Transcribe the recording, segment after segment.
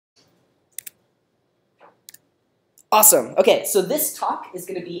Awesome. Okay, so this talk is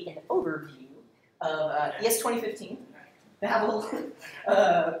going to be an overview of ES2015. Babel.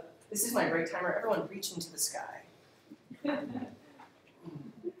 This is my break timer. Everyone reach into the sky.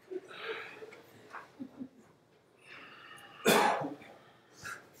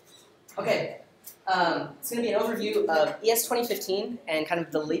 Okay, it's going to be an overview of ES2015 and kind of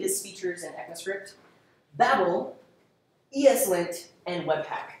the latest features in ECMAScript, Babel, eslint, and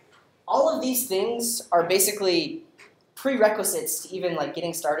Webpack. All of these things are basically prerequisites to even like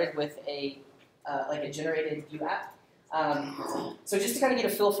getting started with a generated Vue app. So just to kind of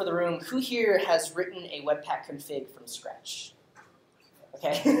get a feel for the room, who here has written a Webpack config from scratch?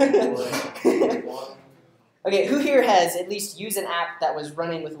 Okay. Okay, who here has at least used an app that was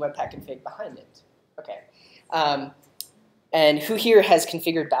running with Webpack config behind it? Okay. And who here has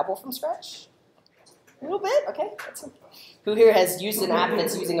configured Babel from scratch? A little bit, okay. Who here has used an app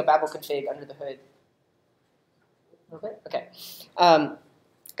that's using a Babel config under the hood? A little bit, okay.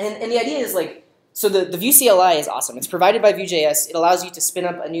 And the idea is like, so the Vue CLI is awesome. It's provided by Vue.js. It allows you to spin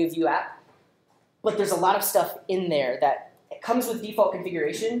up a new Vue app, but there's a lot of stuff in there that it comes with default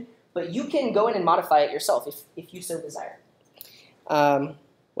configuration, but you can go in and modify it yourself if you so desire.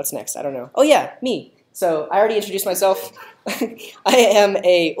 What's next? I don't know. Oh yeah, me. So I already introduced myself. I am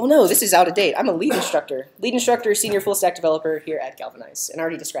oh no, this is out of date. I'm a lead instructor. Lead instructor, senior full stack developer here at Galvanize. And I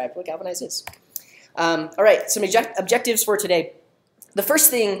already described what Galvanize is. All right, some objectives for today. The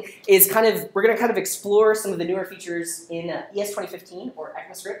first thing is we're going to kind of explore some of the newer features in ES2015 or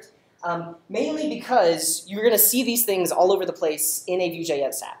ECMAScript, mainly because you're going to see these things all over the place in a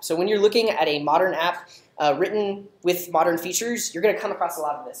Vue.js app. So when you're looking at a modern app written with modern features, you're going to come across a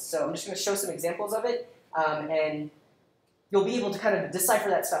lot of this. So I'm just going to show some examples of it, and you'll be able to kind of decipher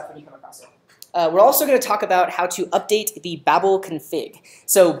that stuff when you come across it. We're also going to talk about how to update the Babel config.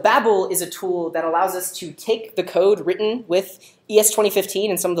 So Babel is a tool that allows us to take the code written with ES2015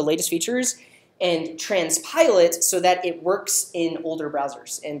 and some of the latest features and transpile it so that it works in older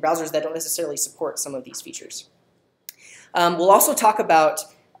browsers and browsers that don't necessarily support some of these features. We'll also talk about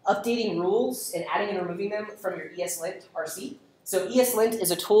updating rules and adding and removing them from your eslint RC. So eslint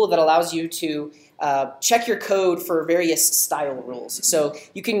is a tool that allows you to check your code for various style rules. So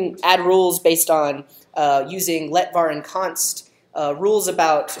you can add rules based on using let, var, and const, rules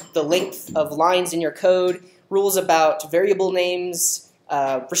about the length of lines in your code, rules about variable names,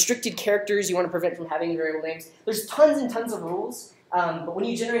 restricted characters you want to prevent from having variable names. There's tons and tons of rules, but when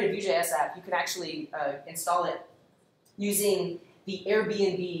you generate a Vue.js app, you can actually install it using the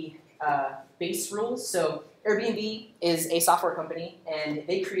Airbnb base rules. So Airbnb is a software company, and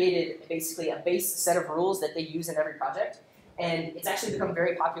they created basically a base set of rules that they use in every project, and it's actually become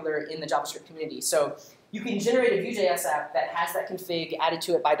very popular in the JavaScript community. So you can generate a Vue.js app that has that config added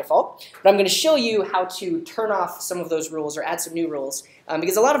to it by default, but I'm going to show you how to turn off some of those rules or add some new rules,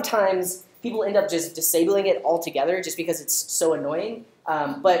 because a lot of times people end up just disabling it altogether just because it's so annoying,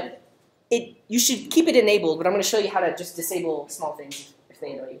 but you should keep it enabled, but I'm going to show you how to just disable small things if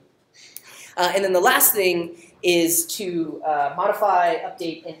they annoy you. And then the last thing is to modify,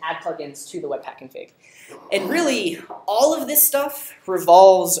 update, and add plugins to the Webpack config. And really, all of this stuff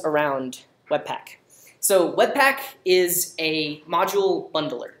revolves around Webpack. So Webpack is a module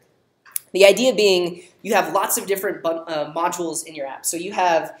bundler. The idea being you have lots of different modules in your app. So you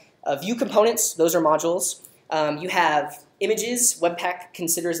have Vue components, those are modules. You have images, Webpack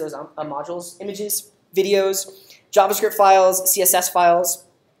considers those modules. Images, videos, JavaScript files, CSS files.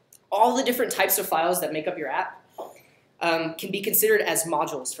 All the different types of files that make up your app can be considered as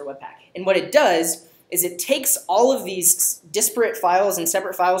modules for Webpack. And what it does is it takes all of these disparate files and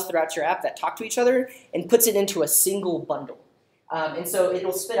separate files throughout your app that talk to each other and puts it into a single bundle. And so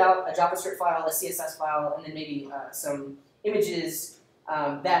it'll spit out a JavaScript file, a CSS file, and then maybe some images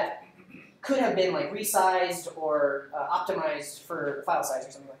that could have been like resized or optimized for file size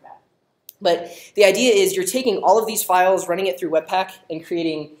or something like that. But the idea is you're taking all of these files, running it through Webpack, and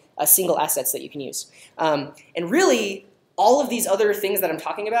creating single assets that you can use. And really, all of these other things that I'm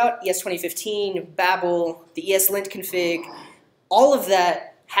talking about, ES2015, Babel, the eslint config, all of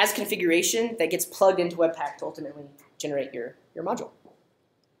that has configuration that gets plugged into Webpack to ultimately generate your module.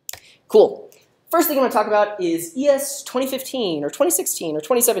 Cool. First thing I want to talk about is ES2015 or 2016 or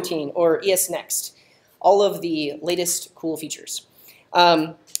 2017 or ES Next, all of the latest cool features.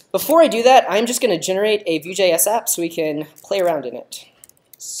 Before I do that, I'm just going to generate a Vue.js app so we can play around in it.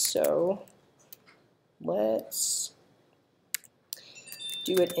 So let's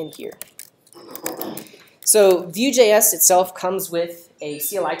do it in here. So Vue.js itself comes with a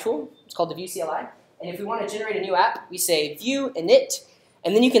CLI tool. It's called the Vue CLI. And if we want to generate a new app, we say Vue init,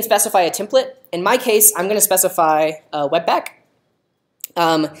 And then you can specify a template. In my case, I'm going to specify Webpack.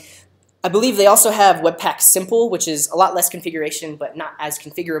 I believe they also have Webpack Simple, which is a lot less configuration, but not as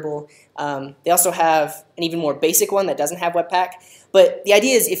configurable. They also have an even more basic one that doesn't have Webpack. But the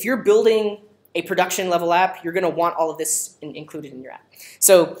idea is if you're building a production level app, you're going to want all of this included in your app.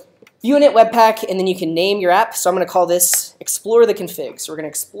 So Vue init Webpack, and then you can name your app. So I'm going to call this Explore the Config. So we're going to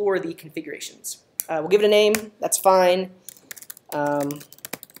explore the configurations. We'll give it a name. That's fine.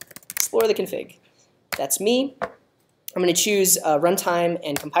 Explore the config. That's me. I'm going to choose runtime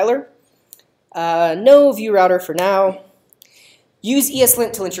and compiler. No Vue router for now. Use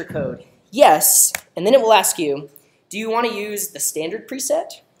eslint to lint your code. Yes, and then it will ask you, do you want to use the standard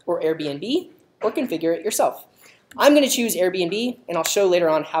preset or Airbnb or configure it yourself? I'm going to choose Airbnb, and I'll show later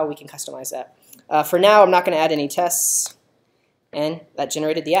on how we can customize that. For now, I'm not going to add any tests, and that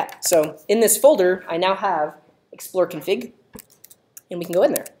generated the app. So in this folder, I now have explore config, and we can go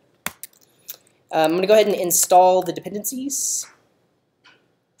in there. I'm going to go ahead and install the dependencies.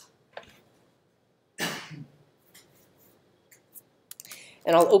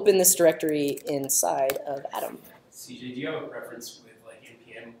 And I'll open this directory inside of Atom. CJ, do you have a preference with like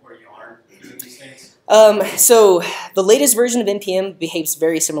NPM or Yarn using these things? So the latest version of NPM behaves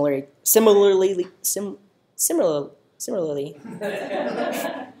very similarly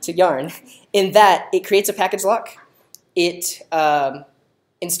to Yarn, in that it creates a package lock. It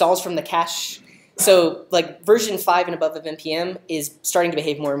installs from the cache. So like version 5 and above of NPM is starting to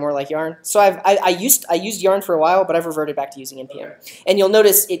behave more and more like Yarn. So I used Yarn for a while, but I've reverted back to using NPM. Okay. And you'll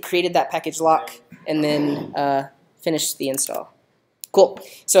notice it created that package lock and then finished the install. Cool.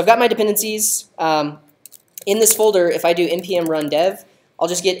 So I've got my dependencies. In this folder, if I do npm run dev, I'll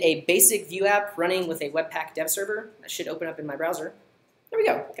just get a basic Vue app running with a Webpack dev server. That should open up in my browser. There we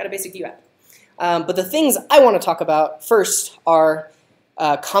go. Got a basic Vue app. But the things I want to talk about first are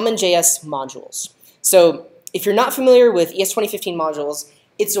CommonJS modules. So if you're not familiar with ES2015 modules,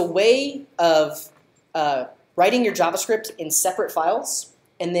 it's a way of writing your JavaScript in separate files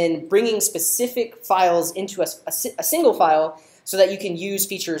and then bringing specific files into a single file so that you can use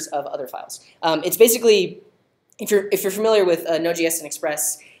features of other files. It's basically, if you're familiar with Node.js and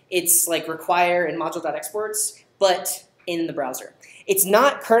Express, it's like require and module.exports, but in the browser. It's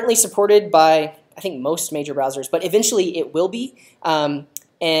not currently supported by, I think, most major browsers, but eventually it will be.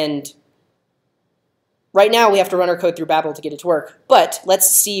 And right now we have to run our code through Babel to get it to work, but let's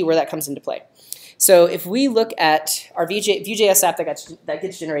see where that comes into play. So if we look at our Vue.js app that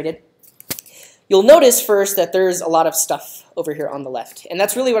gets generated, you'll notice first that there's a lot of stuff over here on the left. And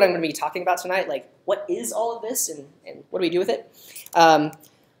that's really what I'm going to be talking about tonight, like what is all of this and what do we do with it?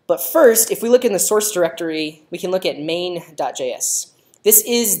 But first, if we look in the source directory, we can look at main.js. This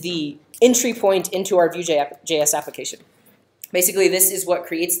is the entry point into our Vue.js application. Basically, this is what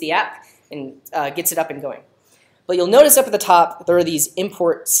creates the app and gets it up and going. But you'll notice up at the top, there are these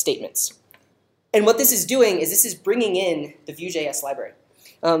import statements. And what this is doing is this is bringing in the Vue.js library.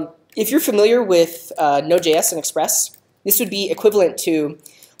 If you're familiar with Node.js and Express, this would be equivalent to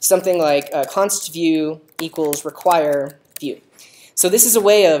something like const Vue equals require Vue. So this is a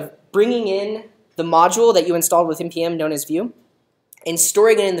way of bringing in the module that you installed with npm known as Vue and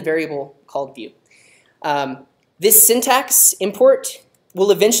storing it in the variable called Vue. This syntax import will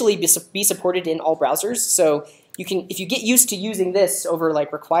eventually be supported in all browsers. So you can, if you get used to using this over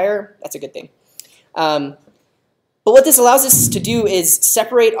like require, that's a good thing. But what this allows us to do is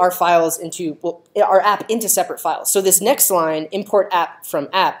separate our files into, well, our app into separate files. So this next line, import app from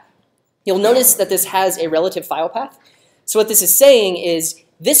app, you'll notice that this has a relative file path. So what this is saying is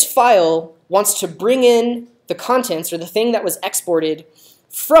this file wants to bring in the contents or the thing that was exported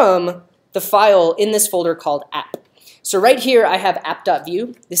from the file in this folder called app. So right here I have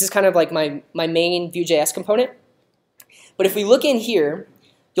app.vue. This is kind of like my main Vue.js component. But if we look in here,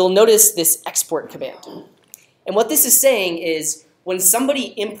 you'll notice this export command. And what this is saying is when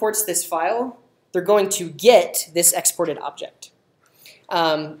somebody imports this file, they're going to get this exported object.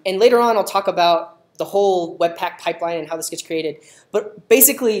 And later on I'll talk about the whole Webpack pipeline and how this gets created. But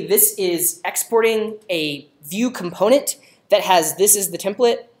basically this is exporting a Vue component that has this as the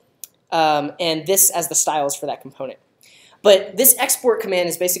template and this as the styles for that component. But this export command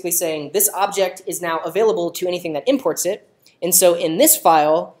is basically saying this object is now available to anything that imports it. And so in this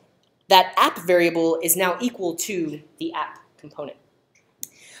file, that app variable is now equal to the app component.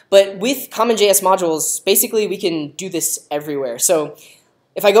 But with CommonJS modules, basically we can do this everywhere. So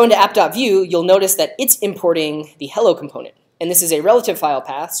if I go into app.vue, you'll notice that it's importing the hello component. And this is a relative file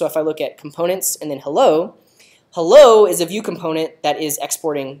path. So if I look at components and then hello, hello is a Vue component that is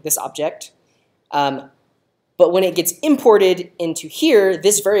exporting this object. But when it gets imported into here,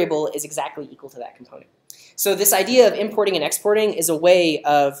 this variable is exactly equal to that component. So this idea of importing and exporting is a way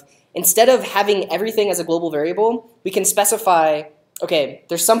of, instead of having everything as a global variable, we can specify, okay,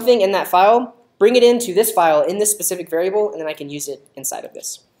 there's something in that file, bring it into this file in this specific variable, and then I can use it inside of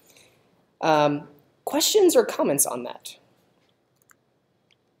this. Questions or comments on that?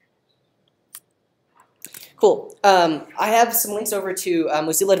 Cool. I have some links over to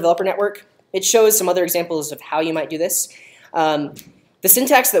Mozilla Developer Network. It shows some other examples of how you might do this. The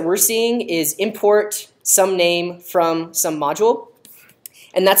syntax that we're seeing is import some name from some module.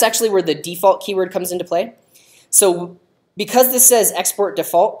 And that's actually where the default keyword comes into play. So because this says export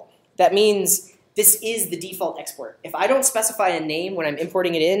default, that means this is the default export. If I don't specify a name when I'm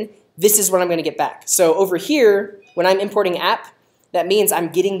importing it in, this is what I'm going to get back. So over here, when I'm importing app, that means I'm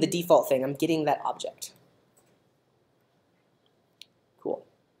getting the default thing. I'm getting that object. Cool.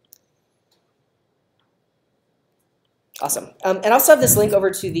 Awesome. And I also have this link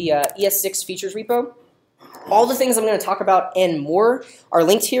over to the ES6 features repo. All the things I'm going to talk about and more are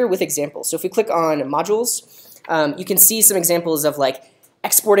linked here with examples. So if we click on modules, you can see some examples of like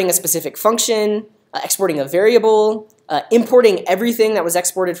exporting a specific function, exporting a variable, importing everything that was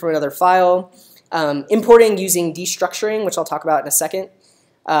exported from another file, importing using destructuring, which I'll talk about in a second.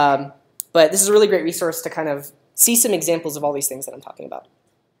 But this is a really great resource to kind of see some examples of all these things that I'm talking about.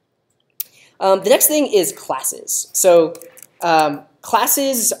 The next thing is classes. So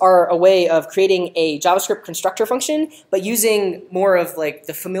classes are a way of creating a JavaScript constructor function, but using more of like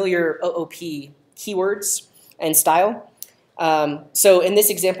the familiar OOP keywords and style. So in this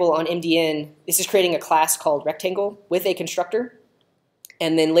example on MDN, this is creating a class called rectangle with a constructor.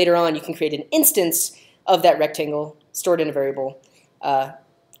 And then later on, you can create an instance of that rectangle stored in a variable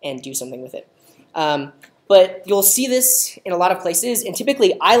and do something with it. But you'll see this in a lot of places. And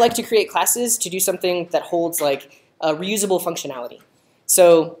typically, I like to create classes to do something that holds like reusable functionality.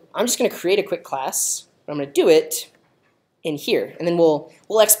 So I'm just going to create a quick class. I'm going to do it in here. And then we'll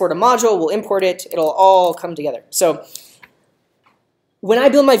export a module. We'll import it. It'll all come together. So when I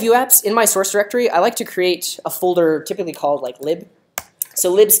build my Vue apps in my source directory, I like to create a folder typically called like lib.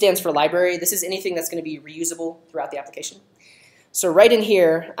 So lib stands for library. This is anything that's going to be reusable throughout the application. So right in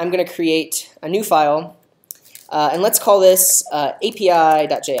here, I'm going to create a new file. And let's call this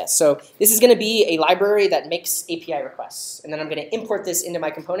API.js. So this is going to be a library that makes API requests. And then I'm going to import this into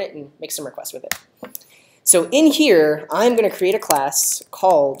my component and make some requests with it. So in here, I'm going to create a class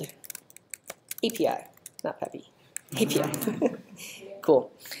called API, not Peppy, API.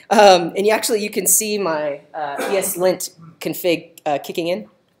 Cool. And you can see my eslint config kicking in.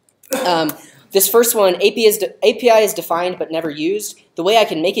 This first one, API is defined but never used. The way I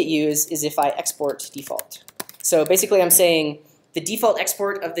can make it use is if I export default. So basically I'm saying the default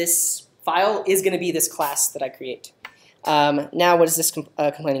export of this file is going to be this class that I create. Now what is this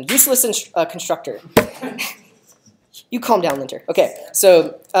complaining? Useless constructor. You calm down, Linter. Okay,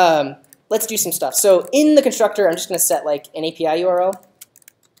 so let's do some stuff. So in the constructor, I'm just going to set like an API URL.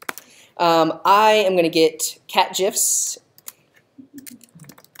 I am going to get cat gifs.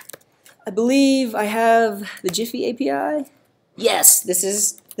 I believe I have the Jiffy API. Yes, this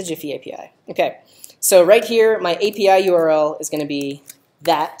is the Jiffy API. Okay. So right here, my API URL is going to be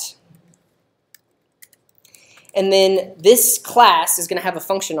that. And then this class is going to have a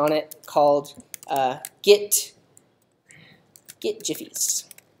function on it called get jiffies.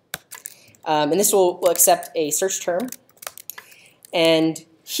 And this will accept a search term. And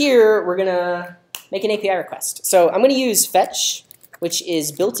here, we're going to make an API request. So I'm going to use fetch, which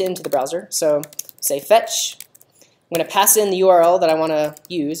is built into the browser. So say fetch. I'm going to pass in the URL that I want to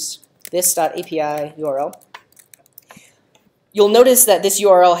use. This.api URL. You'll notice that this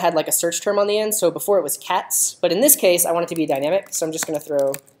URL had like a search term on the end, so before it was cats, but in this case I want it to be dynamic, so I'm just going to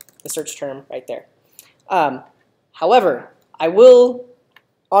throw the search term right there. However, I will,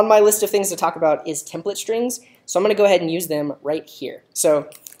 on my list of things to talk about is template strings, so I'm going to go ahead and use them right here. So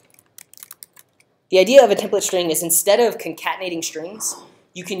the idea of a template string is instead of concatenating strings,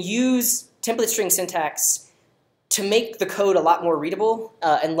 you can use template string syntax to make the code a lot more readable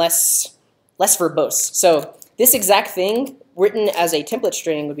and less verbose. So this exact thing written as a template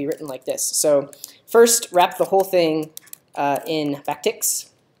string would be written like this. So first, wrap the whole thing in backticks.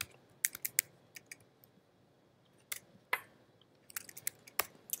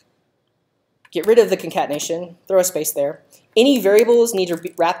 Get rid of the concatenation, throw a space there. Any variables need to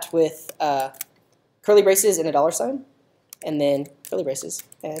be wrapped with curly braces and a $, and then curly braces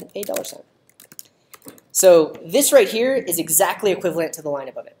and a $. So this right here is exactly equivalent to the line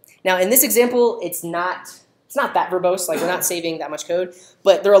above it. Now in this example, it's not It's not that verbose, like we're not saving that much code,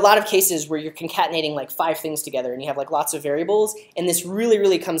 but there are a lot of cases where you're concatenating like 5 things together and you have like lots of variables, and this really,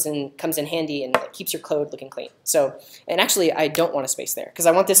 really comes in handy and like, keeps your code looking clean. So, and actually I don't want a space there because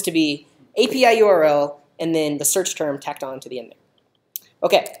I want this to be API URL and then the search term tacked on to the end there.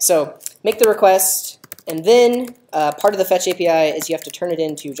 Okay, so make the request, and then part of the fetch API is you have to turn it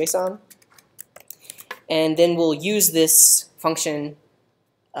into JSON, and then we'll use this function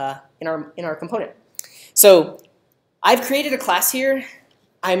in our component. So I've created a class here.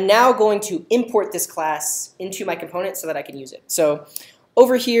 I'm now going to import this class into my component so that I can use it. So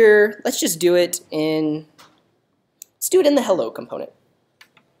over here, let's just do it in, the hello component.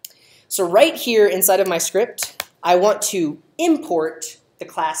 So right here inside of my script, I want to import the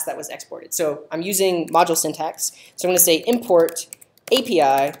class that was exported. So I'm using module syntax. So I'm going to say import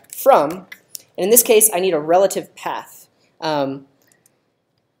API from, and in this case, I need a relative path.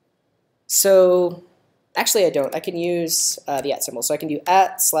 So actually, I don't. I can use the @ symbol. So I can do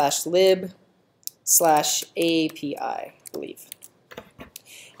 @/lib/API, I believe.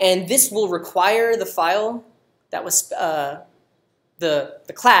 And this will require the file that was the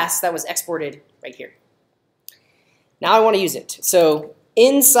class that was exported right here. Now I want to use it. So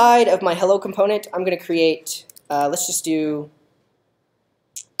inside of my hello component, I'm going to create, let's do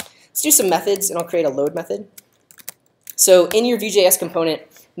some methods, and I'll create a load method. So in your Vue.js component,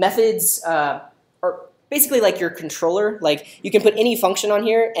 methods are basically like your controller. Like you can put any function on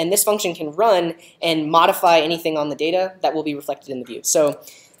here, and this function can run and modify anything on the data that will be reflected in the view. So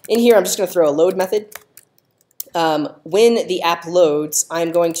in here, I'm just going to throw a load method. When the app loads,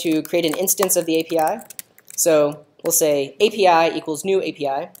 I'm going to create an instance of the API. So we'll say API equals new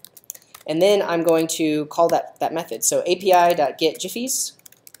API, and then I'm going to call that method. So API.getJiffies,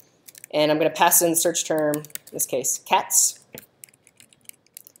 and I'm going to pass in the search term, in this case, cats.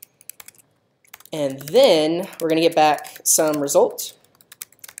 And then we're going to get back some result.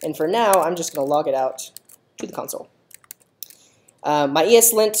 And for now, I'm just going to log it out to the console. My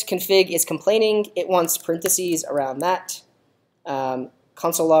eslint config is complaining. It wants parentheses around that.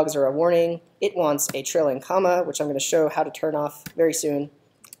 Console logs are a warning. It wants a trailing comma, which I'm going to show how to turn off very soon.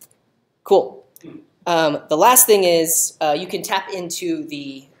 Cool. The last thing is you can tap into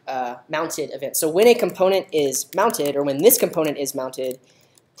the mounted event. So when a component is mounted, or when this component is mounted,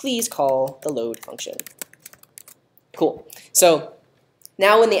 please call the load function. Cool. So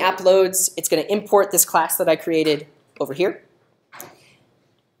now when the app loads, it's going to import this class that I created over here.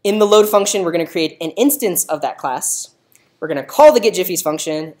 In the load function, we're going to create an instance of that class. We're going to call the getJiffies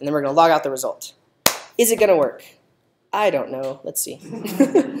function, and then we're going to log out the result. Is it going to work? I don't know. Let's see.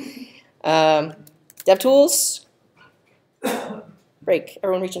 DevTools. Break.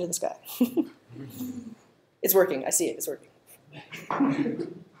 Everyone reach into the sky. It's working. I see it. It's working.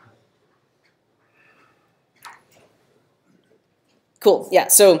 Cool. Yeah.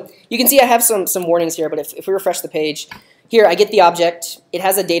 So you can see I have some warnings here, but if we refresh the page, here I get the object. It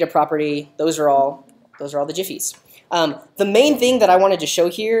has a data property. Those are all the jiffies. The main thing that I wanted to show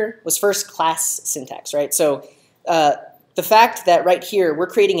here was first class syntax, right? So the fact that right here we're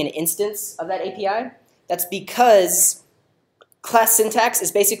creating an instance of that API, that's because class syntax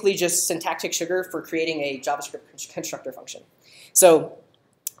is basically just syntactic sugar for creating a JavaScript constructor function. So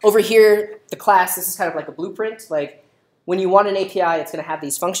over here, the class, this is kind of like a blueprint. Like when you want an API, it's going to have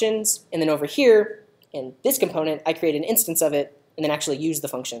these functions. And then over here, in this component, I create an instance of it and then actually use the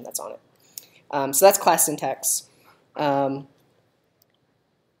function that's on it. So that's class syntax.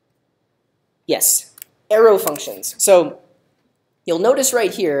 Yes, arrow functions. So you'll notice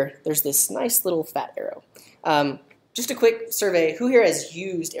right here, there's this nice little fat arrow. Just a quick survey, who here has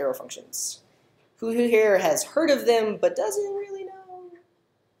used arrow functions? Who here has heard of them but doesn't really know?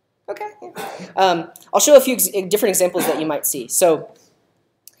 Okay. Yeah. I'll show a few different examples that you might see. So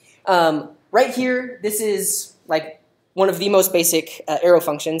right here, this is like one of the most basic arrow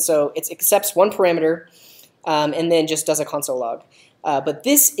functions. So it accepts one parameter and then just does a console log. But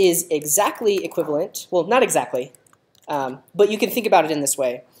this is exactly equivalent, well, not exactly, but you can think about it in this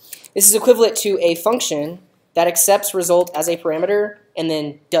way. This is equivalent to a function that accepts result as a parameter and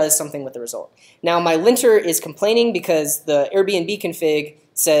then does something with the result. Now my linter is complaining because the Airbnb config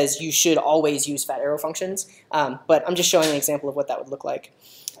says you should always use fat arrow functions, but I'm just showing an example of what that would look like.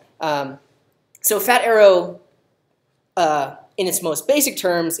 So fat arrow, in its most basic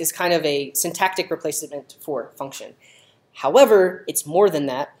terms, is kind of a syntactic replacement for function. However, it's more than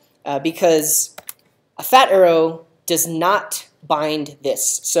that because a fat arrow does not bind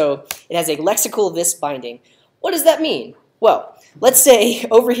this. So it has a lexical this binding. What does that mean? Well, let's say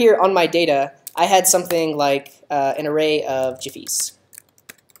over here on my data, I had something like an array of jiffies.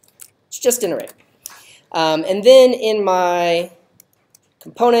 It's just an array. And then in my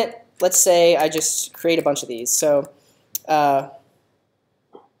component, let's say I just create a bunch of these. So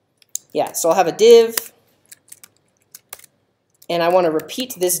yeah, so I'll have a div, and I want to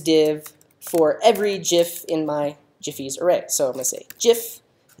repeat this div for every GIF in my Giphies array. So I'm going to say GIF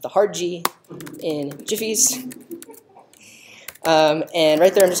with a hard G in Giphies. And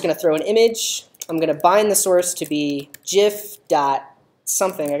right there, I'm just going to throw an image. I'm going to bind the source to be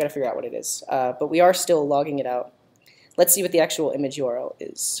gif.something. I got to figure out what it is. But we are still logging it out. Let's see what the actual image URL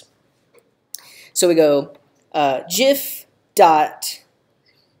is. So we go gif dot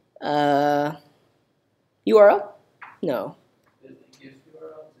URL? No.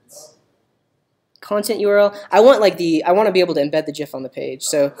 Content URL. I want to be able to embed the GIF on the page.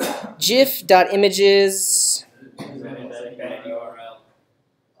 So gif.images. Embedded URL.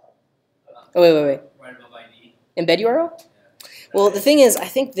 Oh wait. Right above ID. Embed URL? Well, the thing is, I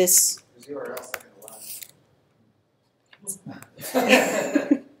think this.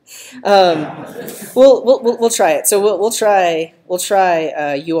 We'll try it. So we'll try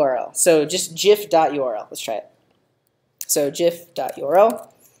URL. So just gif.url. Let's try it. So gif.url.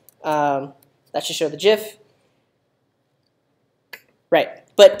 That should show the GIF. Right.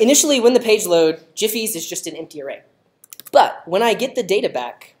 But initially, when the page loads, Giphies is just an empty array. But when I get the data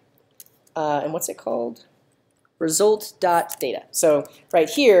back, and what's it called? Result.data. So right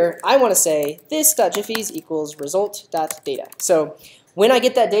here, I want to say this.giphies equals result.data. So when I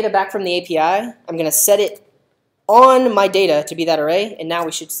get that data back from the API, I'm going to set it on my data to be that array, and now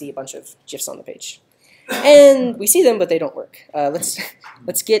we should see a bunch of GIFs on the page. And we see them, but they don't work. Let's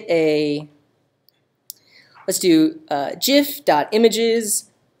do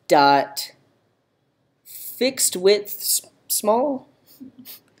gif.images.fixedwidth small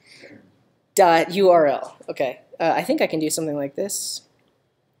 .url. Okay, I think I can do something like this.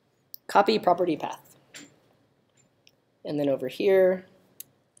 Copy property path. And then over here,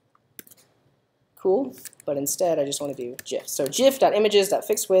 cool, but instead I just want to do GIF. So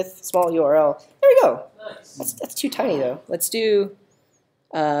gif.images.fixedwidth small URL. There we go. Nice. That's too tiny though. Let's do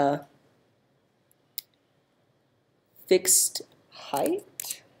fixed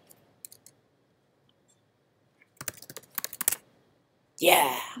height.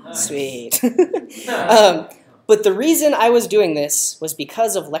 Yeah, nice. Sweet. But the reason I was doing this was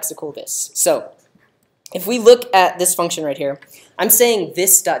because of lexical this. So if we look at this function right here, I'm saying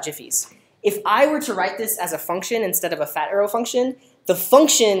this.giphies. If I were to write this as a function instead of a fat arrow function, the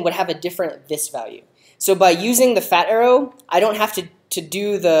function would have a different this value. So by using the fat arrow, I don't have to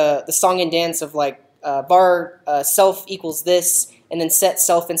do the song and dance of like var self equals this and then set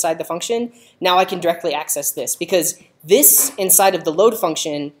self inside the function. Now I can directly access this because this inside of the load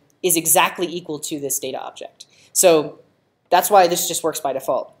function is exactly equal to this data object. So that's why this just works by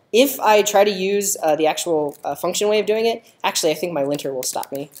default. If I try to use the actual function way of doing it, actually I think my linter will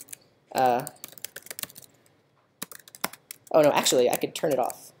stop me. Oh no, actually I could turn it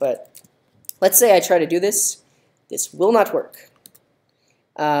off. But let's say I try to do this. This will not work.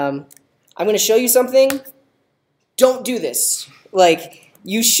 I'm going to show you something. Don't do this. Like,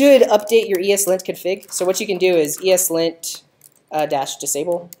 you should update your eslint config. So what you can do is eslint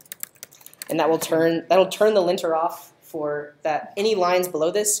 -disable, and that'll turn the linter off for that any lines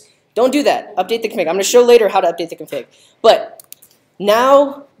below this. Don't do that. Update the config. I'm going to show later how to update the config. But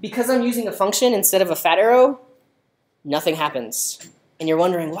now, because I'm using a function instead of a fat arrow, nothing happens. And you're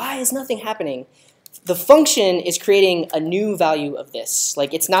wondering, why is nothing happening? The function is creating a new value of this.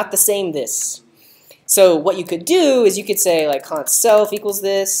 Like, it's not the same this. So what you could do is you could say like const self equals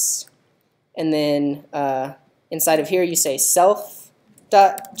this, and then inside of here you say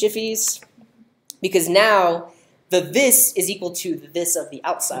self.giphies, because now the this is equal to the this of the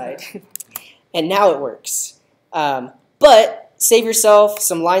outside, and now it works. But save yourself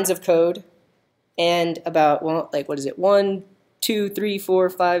some lines of code and about, well, like what is it, 1, 2, 3, 4,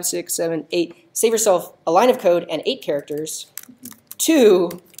 5, 6, 7, 8. Save yourself a line of code and 8 characters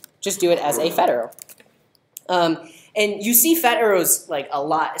to just do it as a fat arrow. And you see fat arrows like a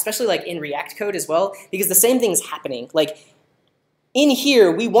lot, especially like in React code as well, because the same thing's happening. Like in here,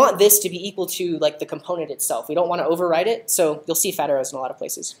 we want this to be equal to like the component itself. We don't want to override it, so you'll see fat arrows in a lot of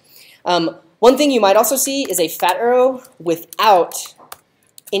places. One thing you might also see is a fat arrow without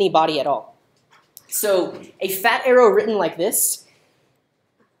any body at all. So a fat arrow written like this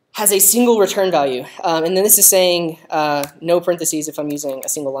has a single return value. And then this is saying no parentheses if I'm using a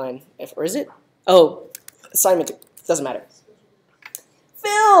single line. Or is it? Oh, assignment. Doesn't matter.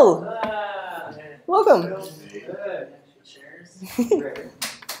 Phil! Welcome.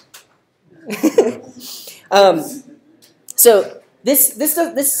 So This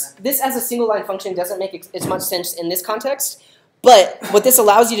as a single line function doesn't make as much sense in this context, but what this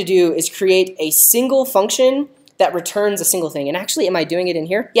allows you to do is create a single function that returns a single thing. And actually, am I doing it in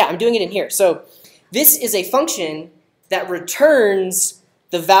here? Yeah, I'm doing it in here. So this is a function that returns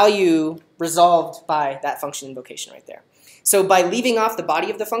the value resolved by that function invocation right there. So by leaving off the body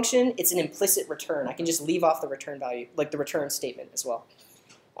of the function, it's an implicit return. I can just leave off the return value, like the return statement as well.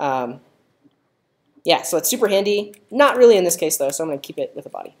 Yeah, so it's super handy. Not really in this case, though, so I'm going to keep it with a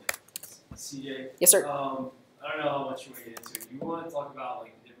body. CJ? Yes, sir? I don't know how much you want to get into it. Do you want to talk about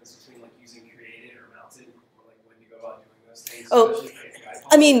like the difference between like using created or mounted, or like when you go about doing those things? Oh,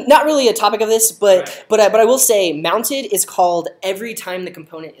 I mean, not really a topic of this, but I will say mounted is called every time the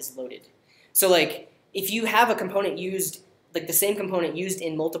component is loaded. So like if you have a component used, like the same component used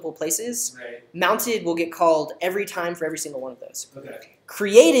in multiple places, mounted will get called every time for every single one of those. Okay.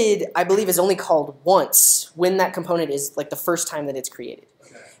 Created, I believe, is only called once when that component is like the first time that it's created.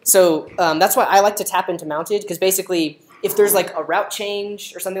 Okay. So that's why I like to tap into mounted, because basically if there's like a route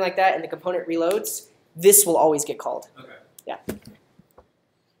change or something like that and the component reloads, this will always get called. Okay. Yeah.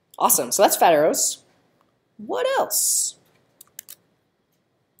 Awesome. So that's fat arrows. What else?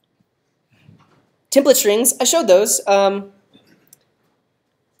 Template strings. I showed those.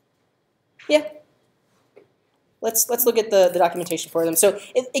 Yeah. Let's look at the documentation for them. So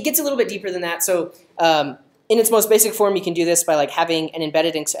it gets a little bit deeper than that. So in its most basic form, you can do this by like having an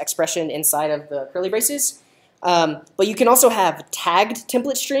embedded expression inside of the curly braces. But you can also have tagged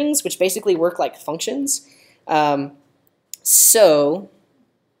template strings, which basically work like functions.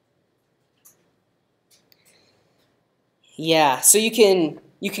 Yeah, so you can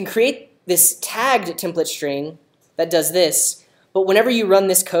create this tagged template string that does this, but whenever you run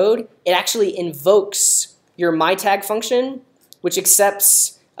this code, it actually invokes your myTag function, which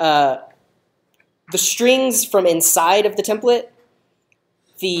accepts the strings from inside of the template.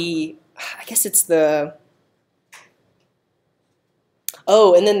 I guess it's the,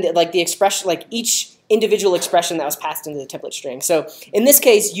 and then the expression, like each individual expression that was passed into the template string. So in this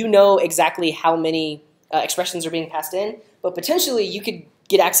case, you know exactly how many expressions are being passed in, but potentially you could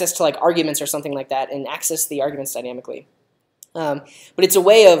get access to like arguments or something like that and access the arguments dynamically. But it's a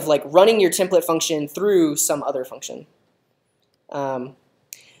way of like running your template function through some other function.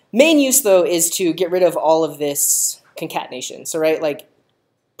 Main use though is to get rid of all of this concatenation. So right, like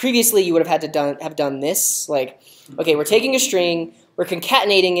previously you would have had to have done this. Like, okay, we're taking a string, we're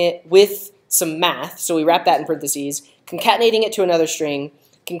concatenating it with some math. So we wrap that in parentheses, concatenating it to another string,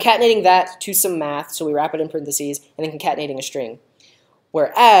 concatenating that to some math. So we wrap it in parentheses, and then concatenating a string.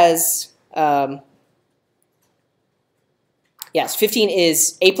 Whereas, yes, 15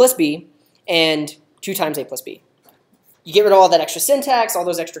 is a plus b and 2 times a plus b. You get rid of all that extra syntax, all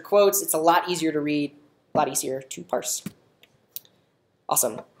those extra quotes. It's a lot easier to read, a lot easier to parse.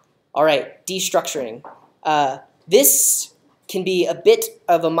 Awesome. All right, destructuring. This can be a bit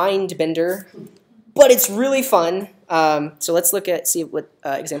of a mind bender, but it's really fun. So let's see what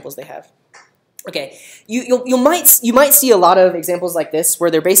examples they have. Okay, you might see a lot of examples like this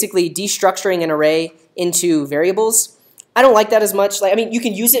where they're basically destructuring an array into variables. I don't like that as much. Like, I mean, you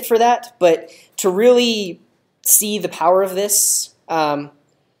can use it for that, but to really see the power of this,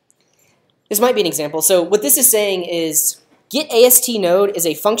 this might be an example. So what this is saying is getAstNode is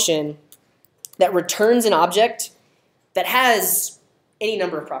a function that returns an object that has any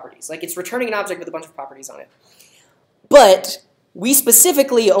number of properties. Like it's returning an object with a bunch of properties on it. But we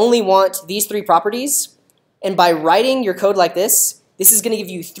specifically only want these 3 properties, and by writing your code like this is going to give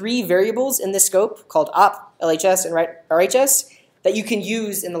you 3 variables in this scope called op, LHS, and RHS that you can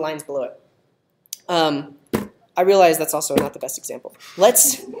use in the lines below it. I realize that's also not the best example.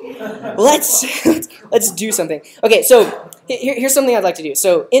 Let's do something. Okay, so here's something I'd like to do.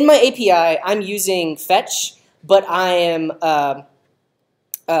 So in my API, I'm using fetch, but I'm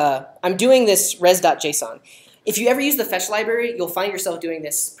doing this res.json. If you ever use the fetch library, you'll find yourself doing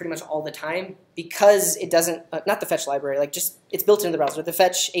this pretty much all the time because it doesn't, not the fetch library, like just, it's built into the browser, the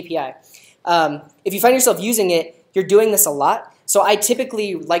fetch API. If you find yourself using it, you're doing this a lot. So I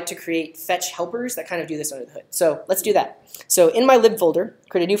typically like to create fetch helpers that kind of do this under the hood. So let's do that. So in my lib folder,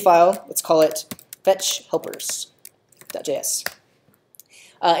 create a new file. Let's call it fetchhelpers.js.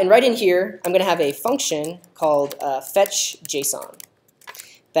 And right in here, I'm going to have a function called fetchJSON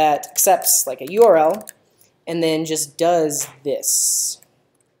that accepts like a URL and then just does this.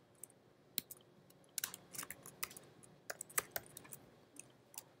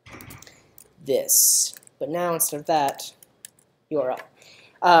 But now instead of that, URL.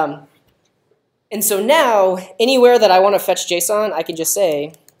 And so now, anywhere that I want to fetch JSON, I can just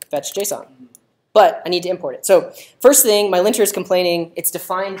say fetch JSON. but I need to import it. So first thing, my linter is complaining it's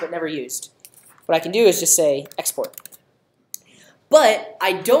defined but never used. What I can do is just say export. But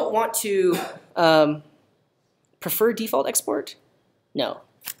I don't want to prefer default export. No.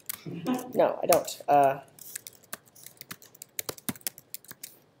 No, I don't.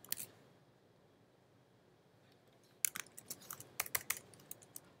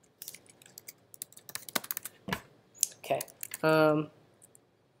 Okay.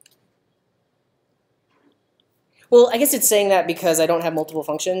 Well, I guess it's saying that because I don't have multiple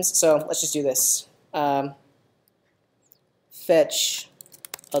functions, so let's just do this. Fetch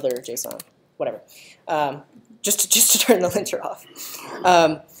other JSON, whatever. Just to turn the linter off.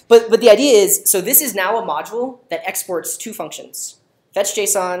 But the idea is, so this is now a module that exports two functions, fetch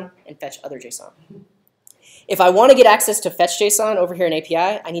JSON and fetch other JSON. If I want to get access to fetch JSON over here in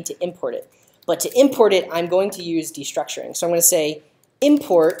API, I need to import it. But to import it, I'm going to use destructuring. So I'm going to say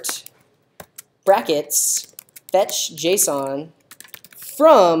import brackets fetch JSON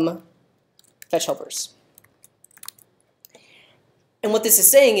from fetch helpers. And what this is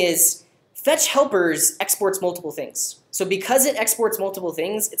saying is fetch helpers exports multiple things. So because it exports multiple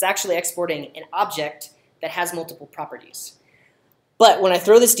things, it's actually exporting an object that has multiple properties. But when I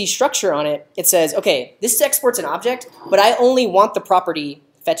throw this destructure on it, it says, okay, this exports an object, but I only want the property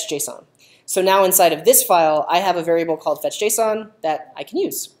fetch JSON. So now inside of this file, I have a variable called fetch JSON that I can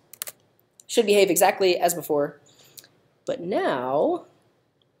use. Should behave exactly as before. But now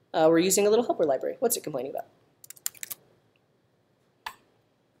we're using a little helper library. What's it complaining about?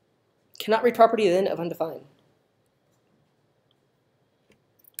 Cannot read property then of undefined.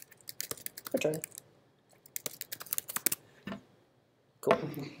 Return. Cool.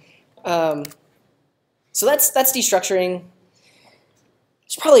 So that's destructuring.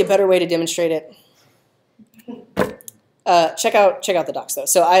 There's probably a better way to demonstrate it. Check out the docs though.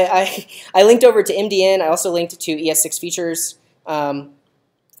 So I linked over to MDN. I also linked to ES6 features.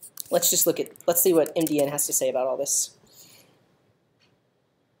 Let's see what MDN has to say about all this.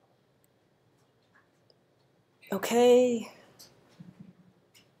 Okay.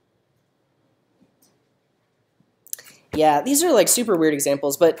 Yeah, these are like super weird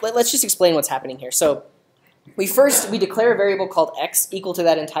examples, but let's just explain what's happening here. So we declare a variable called x equal to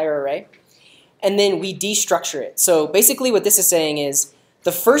that entire array, and then we destructure it. So basically what this is saying is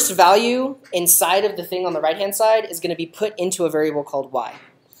the first value inside of the thing on the right-hand side is going to be put into a variable called y.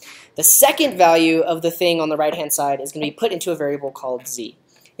 The second value of the thing on the right-hand side is going to be put into a variable called z.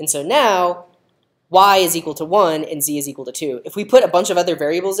 And so now y is equal to 1 and z is equal to 2. If we put a bunch of other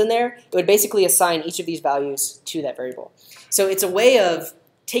variables in there, it would basically assign each of these values to that variable. So it's a way of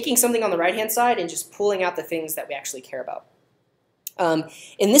taking something on the right-hand side and just pulling out the things that we actually care about.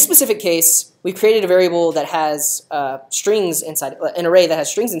 In this specific case, we've created a variable that has strings inside, an array that has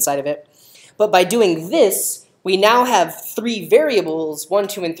strings inside of it. But by doing this, we now have 3 variables, 1,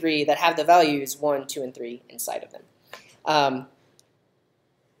 2, and 3, that have the values 1, 2, and 3 inside of them.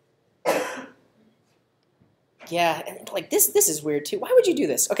 Yeah, and like this is weird too. Why would you do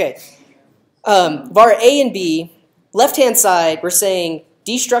this? Okay, var A and B, left-hand side, we're saying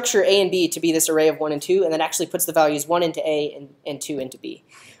destructure A and B to be this array of 1 and 2, and then actually puts the values 1 into A and 2 into B.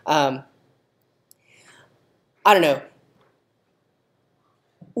 I don't know.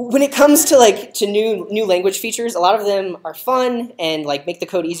 When it comes to new language features, a lot of them are fun and like make the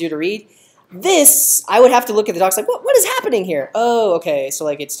code easier to read. This, I would have to look at the docs like, what is happening here? Oh, okay, so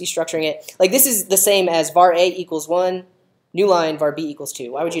like it's destructuring it. Like this is the same as var A equals 1, new line, var B equals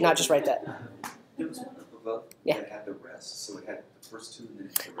 2. Why would you not just write that? There was one up above that had the rest, so it had the first 2 and then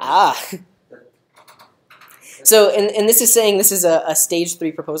the rest. Ah. So, and this is saying this is a stage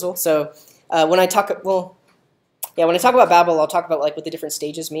 3 proposal. So when I talk, when I talk about Babel, I'll talk about like what the different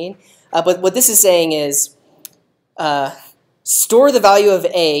stages mean. But what this is saying is, store the value of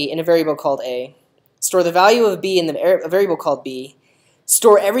A in a variable called A, store the value of B in a variable called B,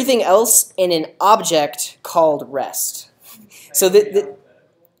 store everything else in an object called rest. So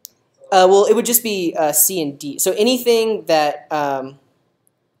well, it would just be C and D. So anything that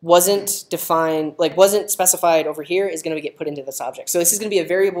wasn't defined, like wasn't specified over here, is going to get put into this object. So this is going to be a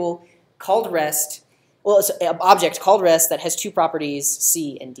variable called rest. Well, it's an object called rest that has 2 properties,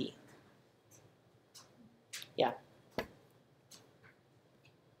 C and D. Yeah.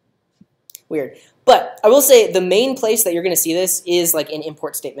 Weird. But I will say the main place that you're going to see this is like in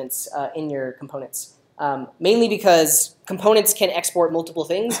import statements in your components. Mainly because components can export multiple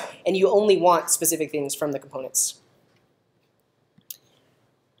things, and you only want specific things from the components.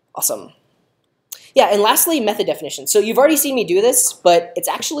 Awesome. Yeah, and lastly, method definition. So you've already seen me do this, but it's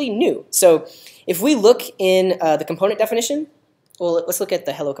actually new. So if we look in the component definition, well, let's look at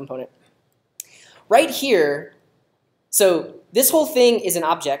the hello component. right here, so this whole thing is an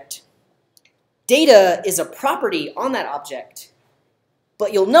object. Data is a property on that object.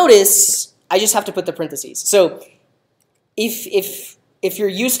 But you'll notice I just have to put the parentheses. So if you're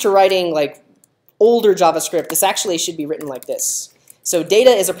used to writing like older JavaScript, this actually should be written like this. So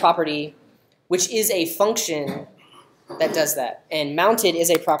data is a property, which is a function that does that. And mounted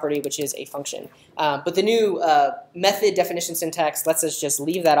is a property, which is a function. But the new method definition syntax lets us just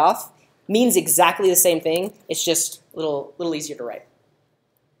leave that off. Means exactly the same thing. It's just a little easier to write.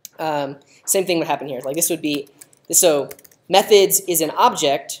 Same thing would happen here. Like this would be, so methods is an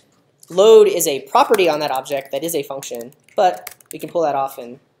object. Load is a property on that object that is a function. But we can pull that off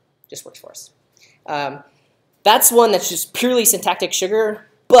and it just works for us. That's one that's just purely syntactic sugar,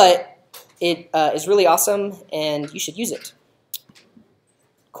 but it is really awesome, and you should use it.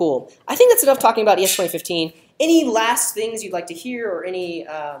 Cool. I think that's enough talking about ES2015. Any last things you'd like to hear, or any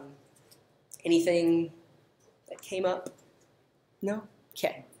anything that came up? No?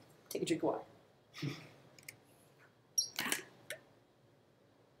 Okay. Take a drink of water.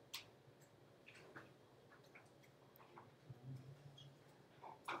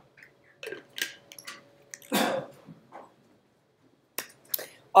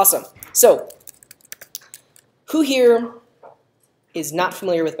 Awesome. So, who here is not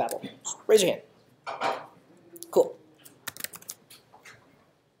familiar with Babel? Raise your hand. Cool.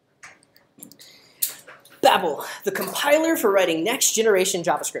 Babel, the compiler for writing next-generation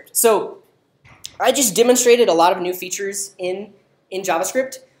JavaScript. So, I just demonstrated a lot of new features in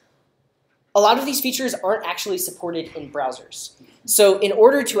JavaScript. A lot of these features aren't actually supported in browsers. So in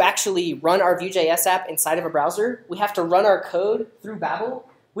order to actually run our Vue.js app inside of a browser, we have to run our code through Babel,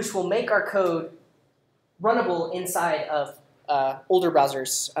 which will make our code runnable inside of older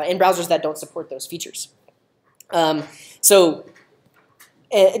browsers, in browsers that don't support those features. So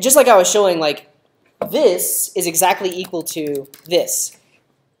just like I was showing, like this is exactly equal to this.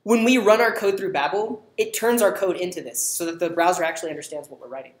 When we run our code through Babel, it turns our code into this so that the browser actually understands what we're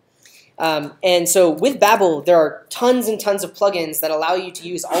writing. And so with Babel, there are tons and tons of plugins that allow you to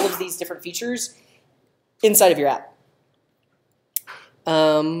use all of these different features inside of your app.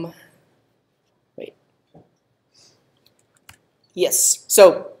 Wait. Yes.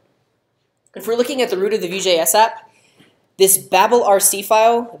 So if we're looking at the root of the Vue.js app, this Babel RC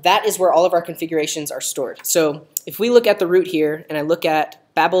file, that is where all of our configurations are stored. So if we look at the root here and I look at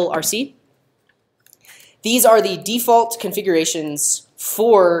Babel RC, these are the default configurations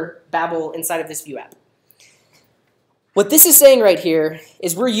for Babel inside of this Vue app. What this is saying right here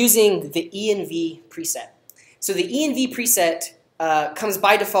is we're using the env preset. So the env preset comes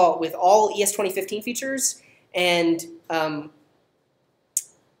by default with all ES2015 features and a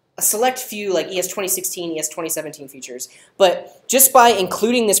select few like ES2016, ES2017 features. But just by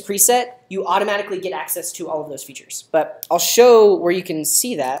including this preset, you automatically get access to all of those features. But I'll show where you can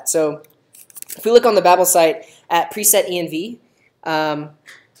see that. So if we look on the Babel site at preset env,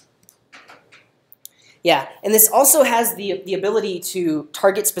 yeah, and this also has the ability to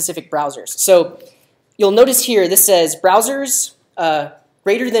target specific browsers. So you'll notice here this says browsers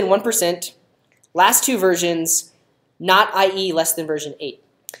greater than 1%, last two versions, not IE less than version 8.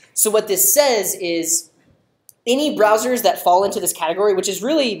 So what this says is any browsers that fall into this category, which is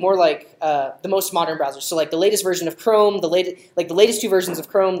really more like the most modern browsers, so like the latest version of Chrome, the latest two versions of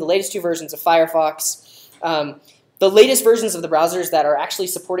Chrome, the latest two versions of Firefox, the latest versions of the browsers that are actually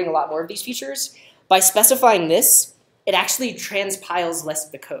supporting a lot more of these features, by specifying this, it actually transpiles less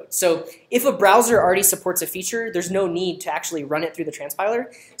of the code. So if a browser already supports a feature, there's no need to actually run it through the transpiler.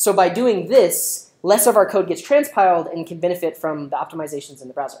 So by doing this, less of our code gets transpiled and can benefit from the optimizations in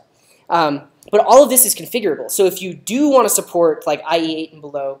the browser. But all of this is configurable. So if you do want to support like IE8 and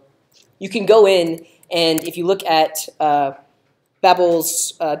below, you can go in and if you look at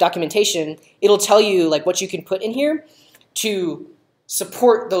Babel's documentation, it'll tell you like what you can put in here to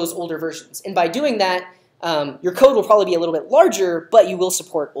support those older versions. And by doing that, your code will probably be a little bit larger, but you will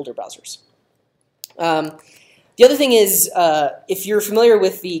support older browsers. The other thing is, if you're familiar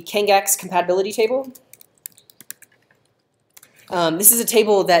with the Kangax compatibility table, this is a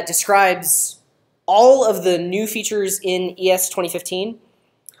table that describes all of the new features in ES2015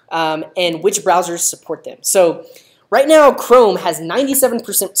 and which browsers support them. So right now, Chrome has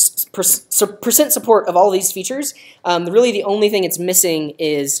 97% support of all these features. Really, the only thing it's missing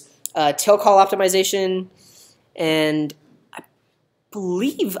is tail call optimization, and I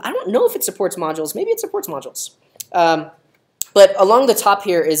don't know if it supports modules. Maybe it supports modules. But along the top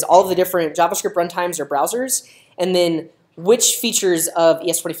here is all of the different JavaScript runtimes or browsers, and then which features of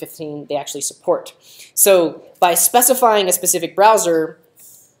ES2015 they actually support. So by specifying a specific browser,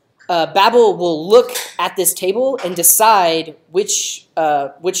 Babel will look at this table and decide which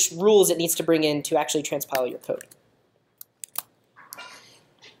rules it needs to bring in to actually transpile your code.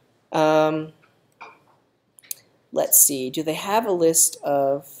 Let's see. Do they have a list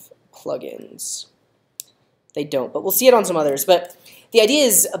of plugins? They don't, but we'll see it on some others. But the idea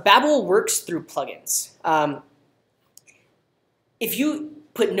is Babel works through plugins. If you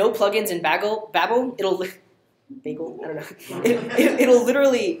put no plugins in Babel, it'll it'll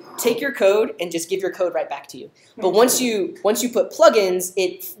literally take your code and just give your code right back to you. But once you put plugins,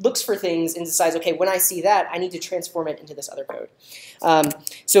 it looks for things and decides, okay, when I see that, I need to transform it into this other code.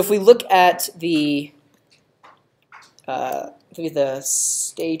 So if we look at the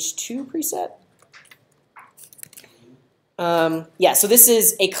stage 2 preset. Yeah, so this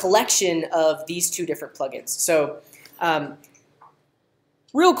is a collection of these two different plugins. So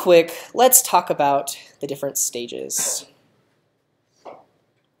real quick, let's talk about the different stages.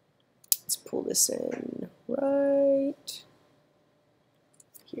 Let's pull this in right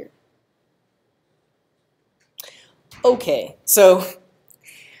here. Okay, so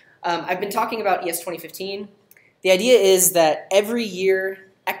I've been talking about ES2015. The idea is that every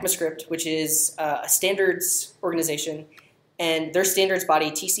year, ECMAScript, which is a standards organization, and their standards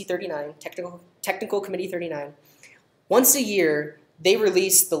body, TC39, Technical Committee 39, once a year, they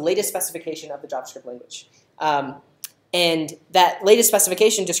release the latest specification of the JavaScript language. And that latest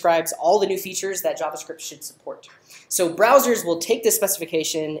specification describes all the new features that JavaScript should support. So browsers will take this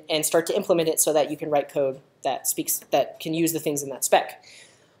specification and start to implement it so that you can write code that can use the things in that spec.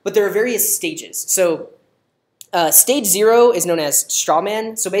 But there are various stages. So stage 0 is known as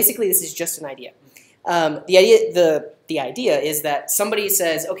strawman. So basically, this is just an idea. The idea is that somebody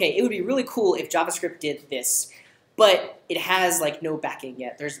says, okay, it would be really cool if JavaScript did this, but it has like no backing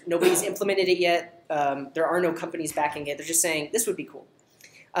yet. Nobody's implemented it yet. There are no companies backing it. They're just saying this would be cool.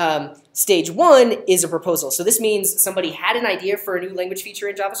 Stage 1 is a proposal. So this means somebody had an idea for a new language feature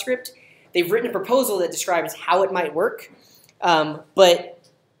in JavaScript. They've written a proposal that describes how it might work, but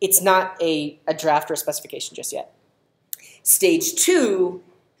it's not a draft or a specification just yet. Stage 2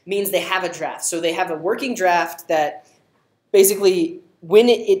 means they have a draft. So they have a working draft that basically, when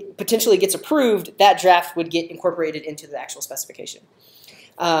it potentially gets approved, that draft would get incorporated into the actual specification.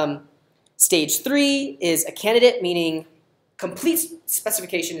 Stage 3 is a candidate, meaning complete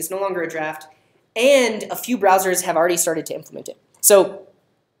specification is no longer a draft, and a few browsers have already started to implement it. So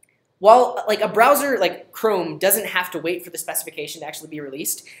while like a browser like Chrome doesn't have to wait for the specification to actually be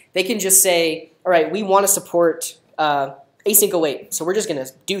released, they can just say, all right, we want to support async await, so we're just going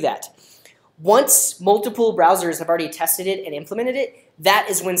to do that. Once multiple browsers have already tested it and implemented it, that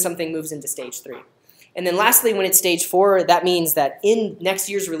is when something moves into stage 3. And then lastly, when it's stage 4, that means that in next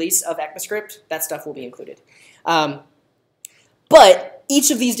year's release of ECMAScript, that stuff will be included. But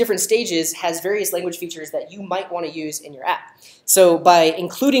each of these different stages has various language features that you might want to use in your app. So by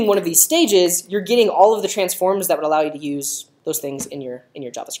including one of these stages, you're getting all of the transforms that would allow you to use those things in your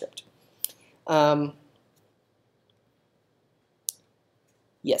JavaScript.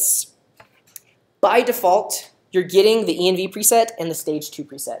 Yes. By default, you're getting the env preset and the stage 2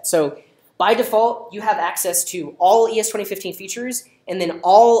 preset. So by default, you have access to all ES2015 features and then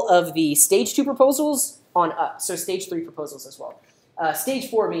all of the stage 2 proposals on up. So stage 3 proposals as well. Stage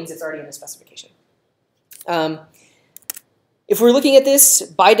 4 means it's already in the specification. If we're looking at this,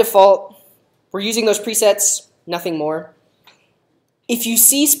 by default, we're using those presets, nothing more. If you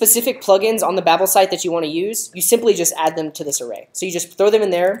see specific plugins on the Babel site that you want to use, you simply just add them to this array. So you just throw them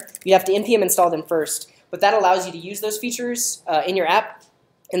in there. You have to npm install them first, but that allows you to use those features in your app,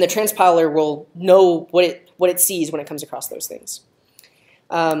 and the transpiler will know what it sees when it comes across those things.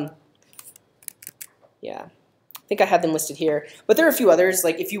 Yeah, I think I have them listed here, but there are a few others.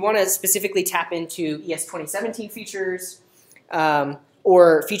 Like if you want to specifically tap into ES2017 features,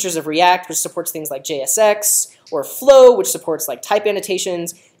 or features of React, which supports things like JSX, or Flow, which supports like type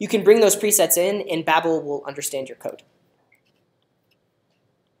annotations, you can bring those presets in, and Babel will understand your code.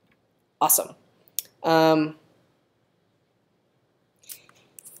 Awesome.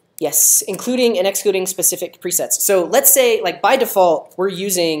 Yes, including and excluding specific presets. So let's say, like by default, we're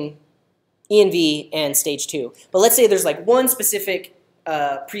using env and stage 2. But let's say there's like one specific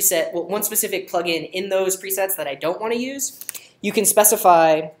preset, well, one specific plugin in those presets that I don't want to use. You can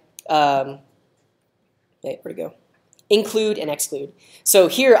specify, where'd it go? Include and exclude. So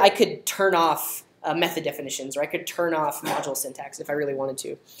here I could turn off method definitions, or I could turn off module syntax if I really wanted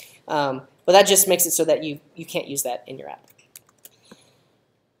to. But that just makes it so that you can't use that in your app.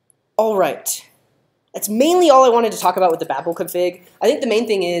 All right. That's mainly all I wanted to talk about with the Babel config. I think the main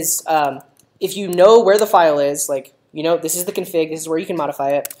thing is if you know where the file is, like you know, this is the config. This is where you can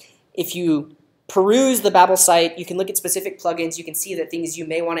modify it. If you peruse the Babel site, you can look at specific plugins. You can see the things you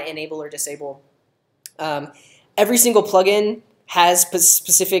may want to enable or disable. Every single plugin has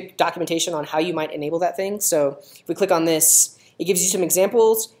specific documentation on how you might enable that thing. So if we click on this, it gives you some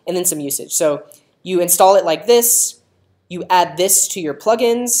examples and then some usage. So you install it like this, you add this to your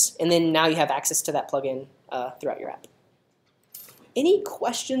plugins, and then now you have access to that plugin throughout your app. Any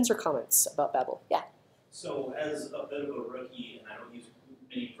questions or comments about Babel? Yeah? So as a bit of a rookie, and I don't use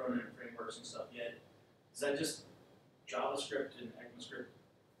many front-end frameworks and stuff yet, is that just JavaScript and ECMAScript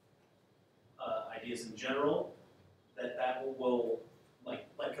ideas in general that Babel will, like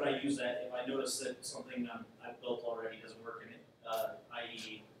could I use that if I notice that something I've built already doesn't work in it,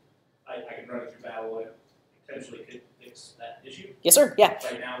 i.e. I can run it through Babel and potentially could fix that issue? Yes, sir. Yeah.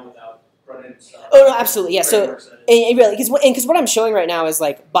 Right now without front-end stuff. Oh, no, absolutely. Yeah. So, and really, because what I'm showing right now is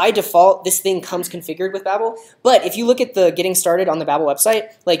like by default, this thing comes configured with Babel. But if you look at the getting started on the Babel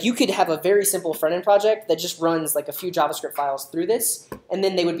website, like you could have a very simple front-end project that just runs like a few JavaScript files through this, and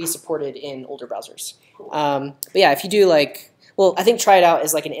then they would be supported in older browsers. Cool. But yeah, if you do like, well, I think try it out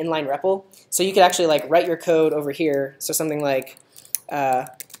as like an inline REPL. So you could actually like write your code over here. So something like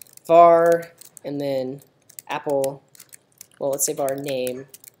var and then apple, well, let's say var name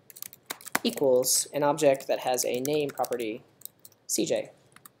equals an object that has a name property, CJ.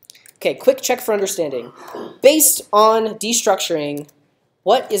 Okay, quick check for understanding. Based on destructuring,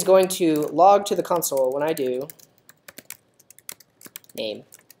 what is going to log to the console when I do name?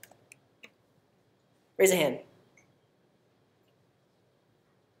 Raise a hand.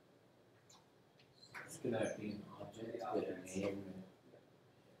 It's going to be an object with a name.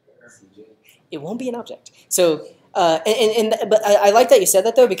 It won't be an object. So, but I like that you said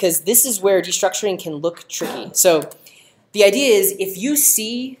that though, because this is where destructuring can look tricky. So the idea is if you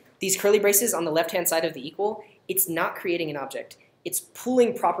see these curly braces on the left-hand side of the equal, it's not creating an object. It's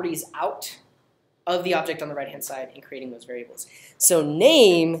pulling properties out of the object on the right-hand side and creating those variables. So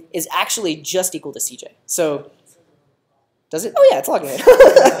name is actually just equal to CJ. So does it? Oh yeah, it's logging it.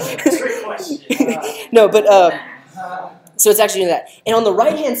 Great question. No, but so it's actually doing that. And on the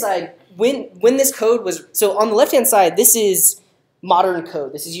right-hand side, when this code was, so on the left-hand side, this is modern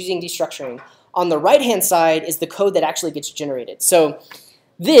code. This is using destructuring. On the right-hand side is the code that actually gets generated. So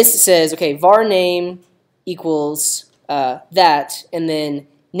this says, okay, var name equals that, and then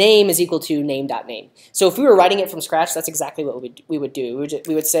name is equal to name.name. So if we were writing it from scratch, that's exactly what we would do.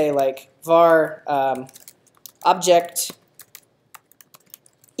 We would say like var object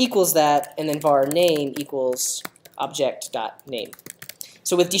equals that, and then var name equals object.name.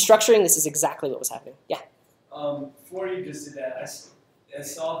 So with destructuring, this is exactly what was happening. Yeah? Before you just did that, I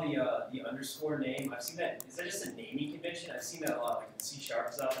saw the underscore name. I've seen that. Is that just a naming convention? I've seen that a lot, like in C#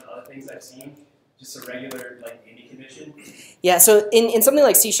 stuff and other things I've seen. Just a regular like naming convention. Yeah. So in something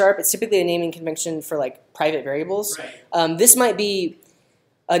like C#, it's typically a naming convention for like private variables. Right. This might be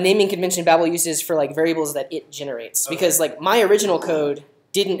a naming convention Babel uses for like variables that it generates, because like my original code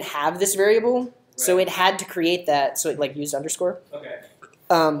didn't have this variable, so it had to create that. So it like used underscore. Okay.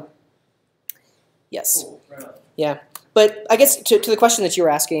 Yes. Cool. Right on. Yeah. But I guess to the question that you were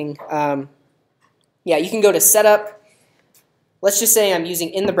asking, yeah, you can go to setup. Let's just say I'm using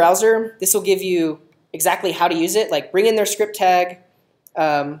in the browser. This will give you exactly how to use it. Like bring in their script tag.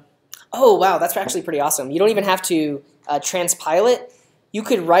 Oh, wow, that's actually pretty awesome. You don't even have to transpile it. You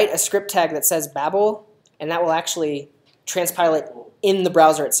could write a script tag that says Babel, and that will actually transpile it in the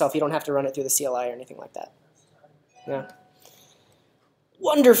browser itself. You don't have to run it through the CLI or anything like that. Yeah.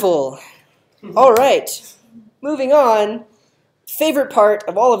 Wonderful. All right. Moving on. Favorite part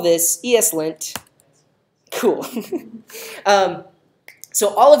of all of this, eslint. Cool.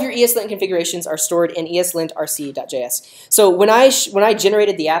 So all of your eslint configurations are stored in eslint.rc.js. So when I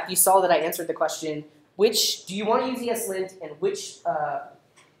generated the app, you saw that I answered the question, which do you want to use eslint and which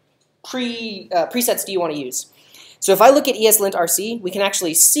presets do you want to use? So if I look at eslint.rc, we can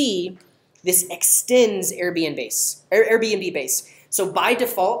actually see this extends Airbnb base. So by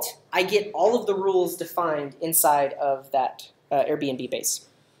default, I get all of the rules defined inside of that Airbnb base.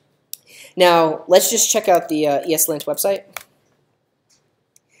 Now, let's just check out the eslint website.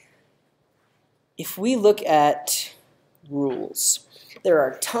 If we look at rules, there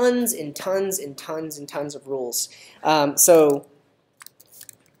are tons and tons and tons and tons of rules. So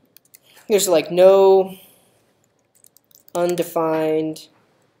there's like no undefined,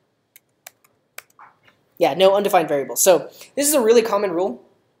 no undefined variables. So this is a really common rule.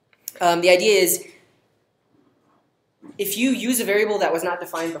 The idea is if you use a variable that was not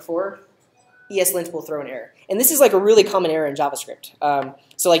defined before, eslint will throw an error. And this is like a really common error in JavaScript.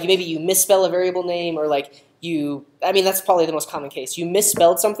 So like maybe you misspell a variable name, or like I mean, that's probably the most common case. You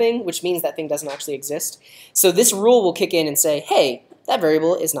misspelled something, which means that thing doesn't actually exist. So this rule will kick in and say, hey, that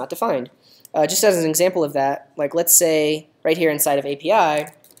variable is not defined. Just as an example of that, like let's say right here inside of API,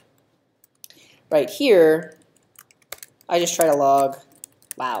 right here, I just try to log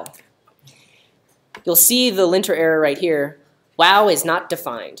wow. You'll see the linter error right here. Wow is not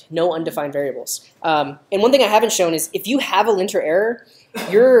defined, no undefined variables. And one thing I haven't shown is if you have a linter error,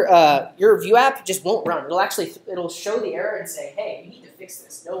 your Vue app just won't run. It'll show the error and say, hey, you need to fix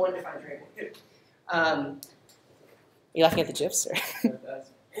this, no undefined variable. You laughing at the GIFs?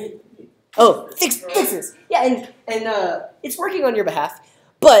 Oh, fix this. Yeah, and it's working on your behalf.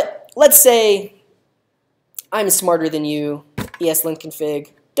 But let's say I'm smarter than you, eslint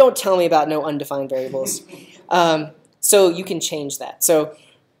config. Don't tell me about no undefined variables. So you can change that. So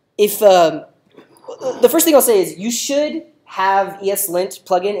if the first thing I'll say is you should have eslint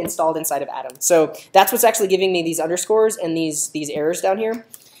plugin installed inside of Atom. So that's what's actually giving me these underscores and these errors down here.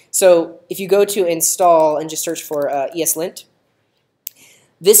 So if you go to install and just search for eslint,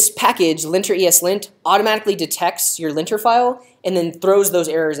 this package, linter eslint, automatically detects your linter file and then throws those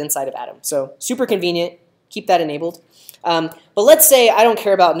errors inside of Atom. So super convenient. Keep that enabled. But let's say I don't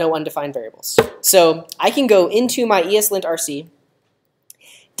care about no undefined variables. So I can go into my eslint RC.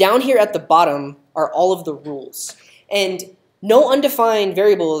 Down here at the bottom are all of the rules. And no undefined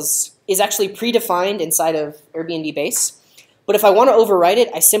variables is actually predefined inside of Airbnb base. But if I want to overwrite it,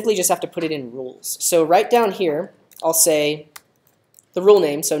 I simply just have to put it in rules. So right down here, I'll say the rule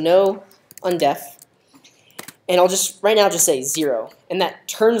name, so no undef. And I'll just, right now, just say 0. And that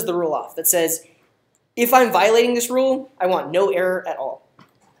turns the rule off. That says, if I'm violating this rule, I want no error at all.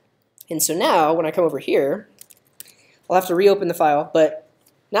 And so now, when I come over here, I'll have to reopen the file, but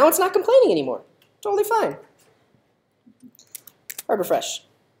now it's not complaining anymore. Totally fine. Hard refresh.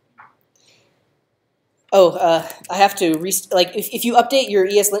 Oh, I have to, like, if you update your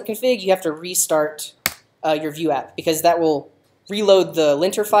eslint config, you have to restart your Vue app, because that will reload the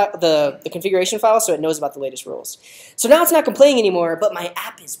linter file, the configuration file, so it knows about the latest rules. So now it's not complaining anymore, but my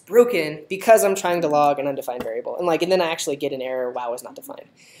app is broken because I'm trying to log an undefined variable, and then I actually get an error, wow is not defined.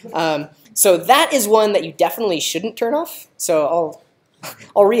 So that is one that you definitely shouldn't turn off. So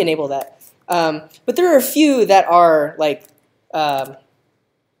I'll re-enable that. But there are a few that are like,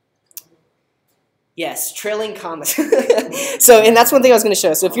 yes, trailing commas. So, and that's one thing I was going to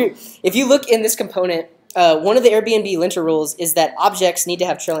show. So if you look in this component, one of the Airbnb linter rules is that objects need to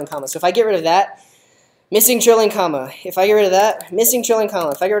have trailing commas. So if I get rid of that, missing trailing comma. If I get rid of that, missing trailing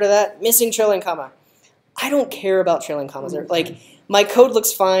comma. If I get rid of that, missing trailing comma. I don't care about trailing commas. Like, my code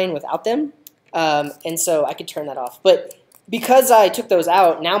looks fine without them, and so I could turn that off. But because I took those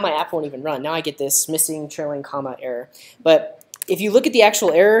out, now my app won't even run. Now I get this missing trailing comma error. But if you look at the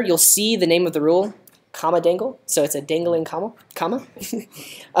actual error, you'll see the name of the rule, comma dangle, so it's a dangling comma.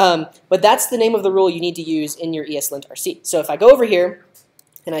 But that's the name of the rule you need to use in your eslint RC. So if I go over here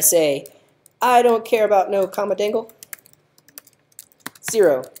and I say, I don't care about no comma dangle,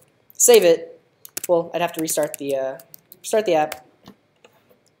 0, save it, well, I'd have to restart the app.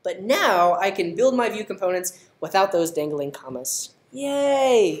 But now I can build my Vue components without those dangling commas.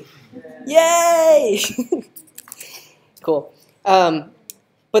 Yay! Yay! Cool.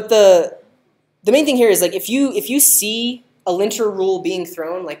 But the main thing here is, like, if you see a linter rule being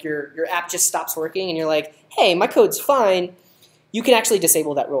thrown, like your app just stops working and you're like, hey, my code's fine, you can actually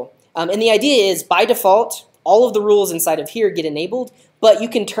disable that rule. And the idea is, by default, all of the rules inside of here get enabled, but you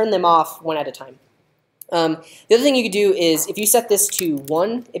can turn them off one at a time. The other thing you could do is, if you set this to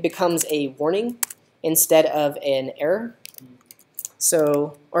 1, it becomes a warning instead of an error.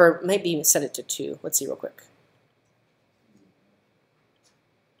 So, or maybe set it to 2. Let's see real quick.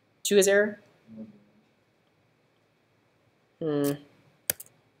 2 is error?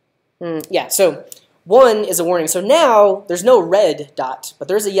 Yeah, so 1 is a warning. So now there's no red dot, but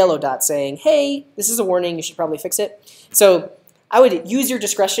there's a yellow dot saying, hey, this is a warning, you should probably fix it. So I would use your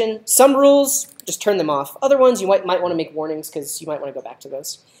discretion. Some rules, just turn them off. Other ones, you might want to make warnings because you might want to go back to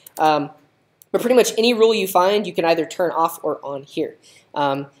those. But pretty much any rule you find, you can either turn off or on here.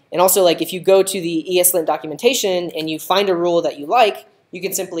 And also, like, if you go to the eslint documentation and you find a rule that you like, you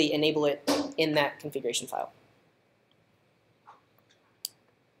can simply enable it in that configuration file.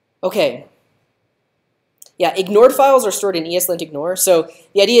 Okay. Yeah, ignored files are stored in eslint ignore. So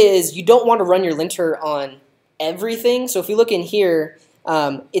the idea is you don't want to run your linter on everything. So if you look in here,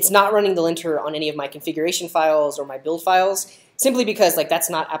 it's not running the linter on any of my configuration files or my build files, simply because, like, that's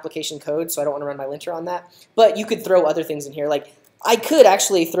not application code, so I don't want to run my linter on that. But you could throw other things in here. Like, I could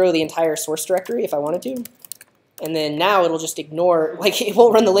actually throw the entire source directory if I wanted to. And then now it'll just ignore, like it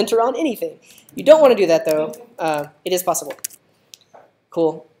won't run the linter on anything. You don't want to do that though. It is possible.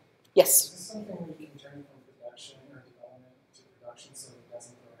 Cool. Yes? Is this something we can turn from production or development to production so it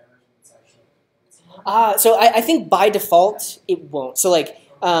doesn't throw errors when it's actually? So I think by default it won't. So like,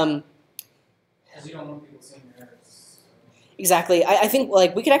 Because you don't want people seeing your errors. exactly. I think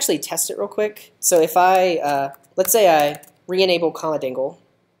like we could actually test it real quick. So if I, let's say I re-enable comma dangle.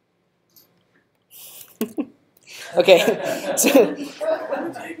 Okay, so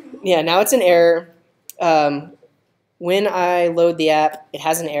yeah, now it's an error. When I load the app, it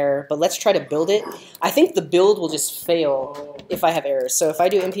has an error, but let's try to build it. I think the build will just fail if I have errors. So if I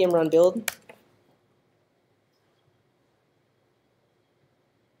do npm run build,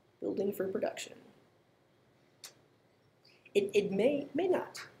 building for production, it may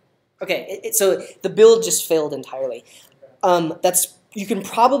not. Okay, so the build just failed entirely. You can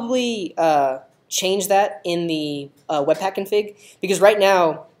probably change that in the Webpack config, because right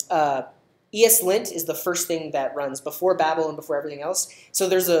now eslint is the first thing that runs before Babel and before everything else. So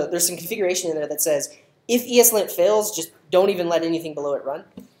there's some configuration in there that says if eslint fails, just don't even let anything below it run.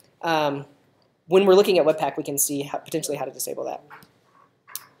 When we're looking at Webpack, we can see potentially how to disable that.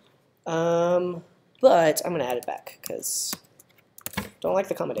 But I'm going to add it back because I don't like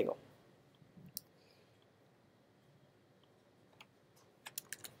the comma dangle.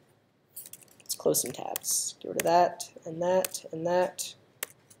 Close some tabs. Get rid of that, and that, and that,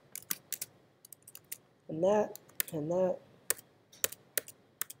 and that, and that.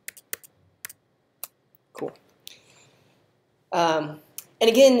 Cool. And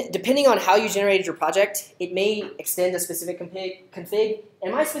again, depending on how you generated your project, it may extend a specific config.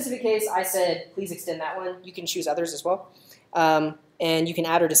 In my specific case, I said, please extend that one. You can choose others as well. And you can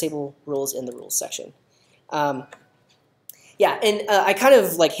add or disable rules in the rules section. Yeah, and I kind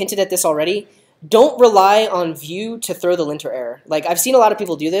of like hinted at this already. Don't rely on Vue to throw the linter error. Like I've seen a lot of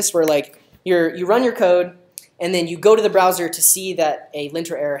people do this where like you run your code and then you go to the browser to see that a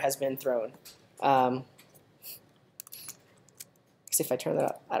linter error has been thrown. If I turn that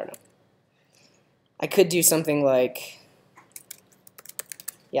up, I don't know. I could do something like,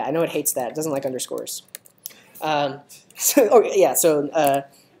 yeah, I know it hates that. It doesn't like underscores. It's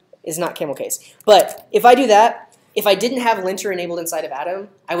not camel case. But if I do that, if I didn't have linter enabled inside of Atom,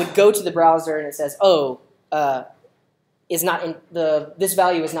 I would go to the browser and it says, oh, this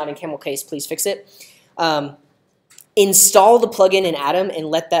value is not in camel case, please fix it. Install the plugin in Atom and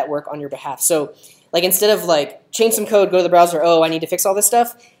let that work on your behalf. So like instead of like change some code, go to the browser, oh, I need to fix all this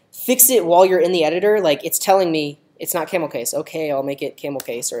stuff, fix it while you're in the editor. Like it's telling me it's not camel case. Okay, I'll make it camel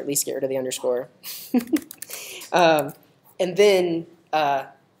case or at least get rid of the underscore. And then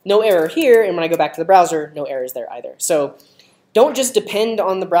no error here, and when I go back to the browser, no errors there either. So don't just depend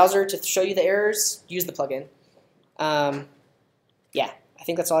on the browser to show you the errors. Use the plugin. Yeah, I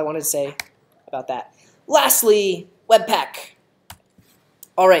think that's all I wanted to say about that. Lastly, Webpack.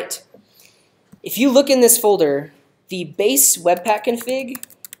 All right. If you look in this folder, the base Webpack config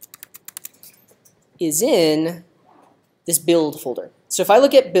is in this build folder. So if I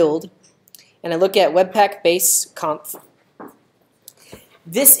look at build, and I look at Webpack base conf,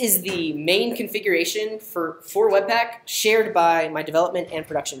 this is the main configuration for Webpack shared by my development and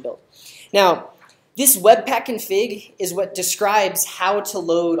production build. Now, this Webpack config is what describes how to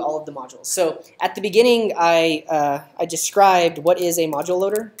load all of the modules. So at the beginning, I described what is a module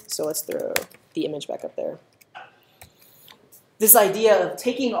loader. So let's throw the image back up there. This idea of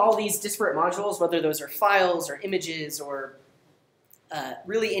taking all these disparate modules, whether those are files or images or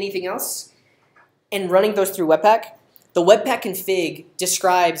really anything else, and running those through Webpack. The Webpack config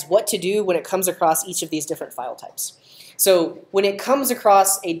describes what to do when it comes across each of these different file types. So when it comes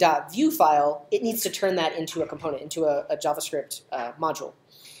across a .vue file, it needs to turn that into a component, into a JavaScript module.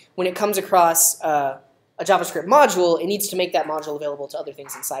 When it comes across a JavaScript module, it needs to make that module available to other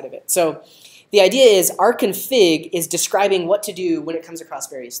things inside of it. So the idea is our config is describing what to do when it comes across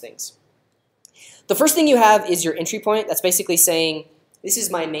various things. The first thing you have is your entry point. That's basically saying, this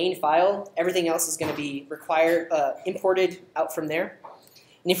is my main file. Everything else is going to be imported out from there.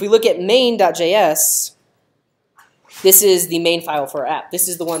 And if we look at main.js, this is the main file for our app. This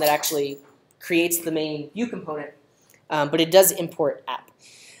is the one that actually creates the main Vue component, but it does import app.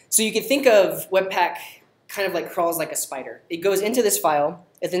 So you can think of Webpack kind of like crawls like a spider. It goes into this file.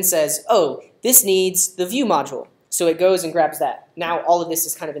 It then says, oh, this needs the Vue module. So it goes and grabs that. Now all of this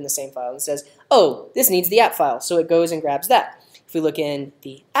is kind of in the same file. It says, oh, this needs the app file. So it goes and grabs that. If we look in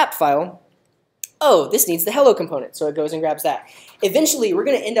the app file, oh, this needs the hello component, so it goes and grabs that. Eventually, we're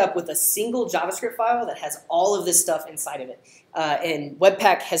going to end up with a single JavaScript file that has all of this stuff inside of it. And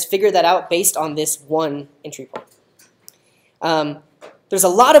Webpack has figured that out based on this one entry point. There's a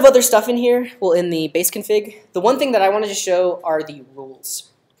lot of other stuff in here, well, in the base config. The one thing that I wanted to show are the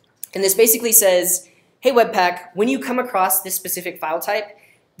rules. And this basically says, hey, Webpack, when you come across this specific file type,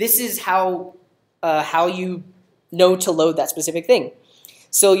 this is how you know to load that specific thing.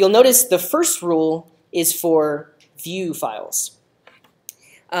 So you'll notice the first rule is for Vue files.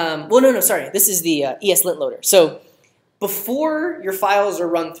 Sorry. This is the ESLint loader. So before your files are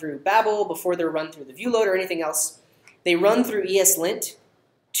run through Babel, before they're run through the Vue loader or anything else, they run through ESLint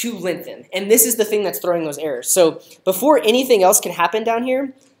to lint them. And this is the thing that's throwing those errors. So before anything else can happen down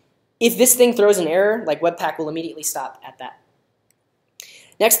here, if this thing throws an error, like Webpack will immediately stop at that.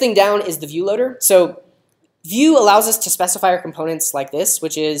 Next thing down is the Vue loader. So Vue allows us to specify our components like this,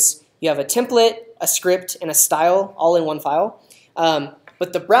 which is you have a template, a script, and a style all in one file.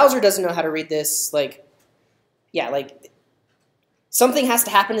 But the browser doesn't know how to read this. Something has to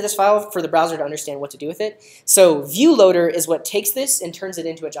happen to this file for the browser to understand what to do with it. So Vue loader is what takes this and turns it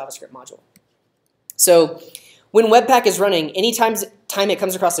into a JavaScript module. So when Webpack is running, anytime it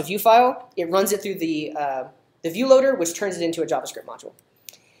comes across a Vue file, it runs it through the Vue loader, which turns it into a JavaScript module.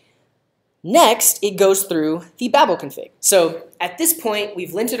 Next, it goes through the Babel config. So at this point,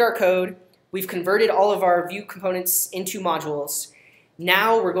 we've linted our code. We've converted all of our Vue components into modules.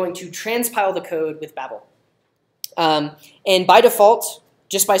 Now we're going to transpile the code with Babel. And by default,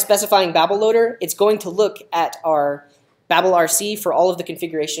 just by specifying Babel loader, it's going to look at our Babel RC for all of the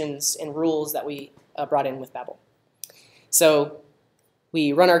configurations and rules that we brought in with Babel. So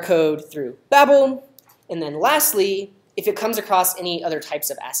we run our code through Babel, and then lastly, if it comes across any other types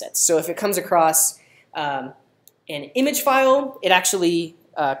of assets. So if it comes across an image file, it actually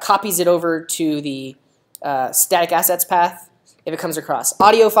copies it over to the static assets path. If it comes across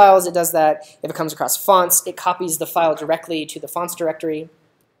audio files, it does that. If it comes across fonts, it copies the file directly to the fonts directory.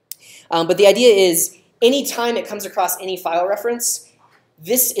 But the idea is, anytime it comes across any file reference,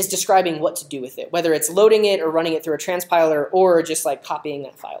 this is describing what to do with it, whether it's loading it or running it through a transpiler or just like copying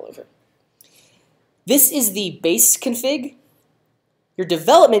that file over. This is the base config. Your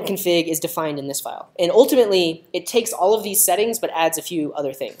development config is defined in this file. And ultimately, it takes all of these settings but adds a few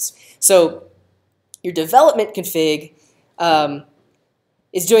other things. So your development config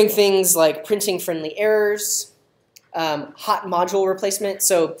is doing things like printing friendly errors, hot module replacement.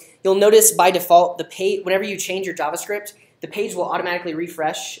 So you'll notice by default, the page, whenever you change your JavaScript, the page will automatically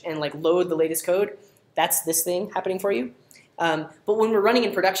refresh and like load the latest code. That's this thing happening for you. But when we're running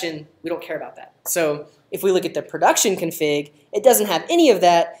in production, we don't care about that. So if we look at the production config, it doesn't have any of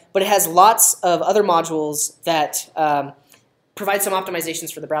that, but it has lots of other modules that provide some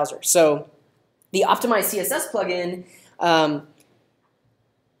optimizations for the browser. So the Optimize CSS plugin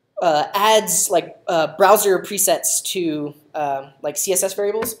adds like browser presets to like CSS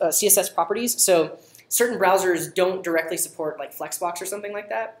variables, CSS properties. So certain browsers don't directly support like Flexbox or something like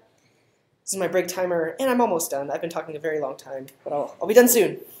that. This is my break timer, and I'm almost done. I've been talking a very long time, but I'll be done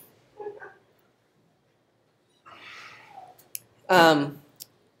soon.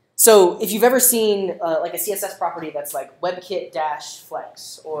 So if you've ever seen like a CSS property that's like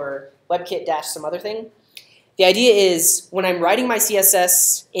WebKit-Flex or WebKit- some other thing, the idea is when I'm writing my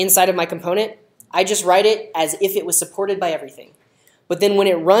CSS inside of my component, I just write it as if it was supported by everything. But then when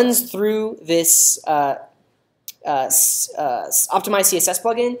it runs through this Optimize CSS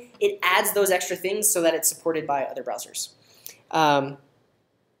plugin, it adds those extra things so that it's supported by other browsers. Yeah,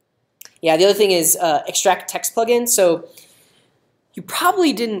 the other thing is extract text plugin. So you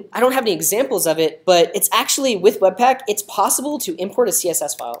probably didn't, I don't have any examples of it, but it's actually with Webpack, it's possible to import a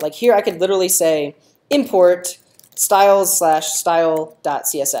CSS file. Like here I could literally say import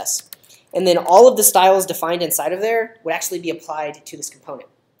styles/style.css. And then all of the styles defined inside of there would actually be applied to this component.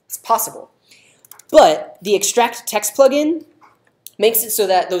 It's possible. But the extract text plugin makes it so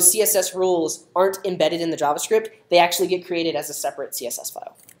that those CSS rules aren't embedded in the JavaScript. They actually get created as a separate CSS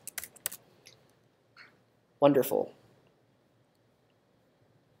file. Wonderful.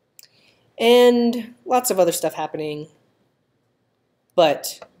 And lots of other stuff happening.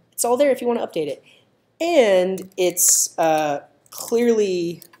 But it's all there if you want to update it. And it's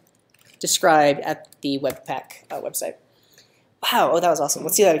clearly described at the Webpack website. Wow, oh, that was awesome.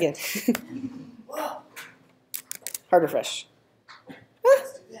 Let's see that again. Hard refresh. Ah,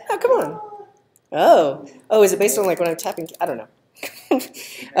 oh, come on. Oh, is it based on like when I'm tapping? I don't know.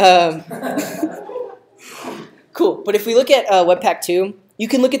 Cool, but if we look at Webpack 2, you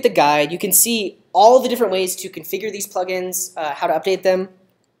can look at the guide. You can see all the different ways to configure these plugins, how to update them.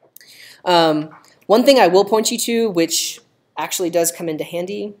 One thing I will point you to, which actually does come in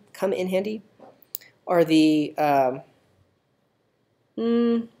handy, are the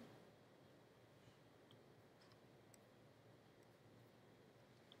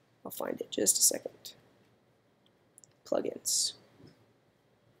I'll find it, just a second. Plugins.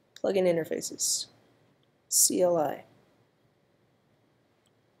 Plugin interfaces. CLI.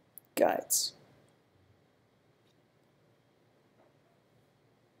 Guides.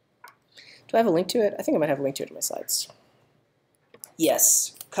 Do I have a link to it? I think I might have a link to it in my slides.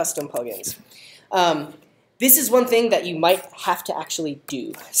 Yes, custom plugins. This is one thing that you might have to actually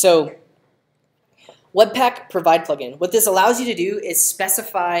do. So Webpack provide plugin. What this allows you to do is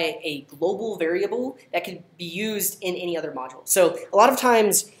specify a global variable that can be used in any other module. So a lot of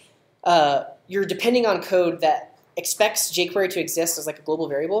times you're depending on code that expects jQuery to exist as like a global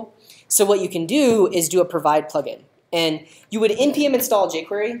variable. So what you can do is do a provide plugin. And you would npm install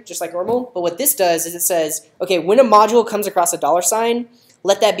jQuery just like normal, but what this does is it says, okay, when a module comes across a $,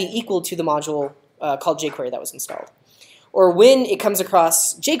 let that be equal to the module called jQuery that was installed. Or when it comes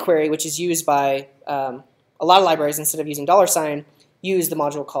across jQuery, which is used by a lot of libraries, instead of using $, use the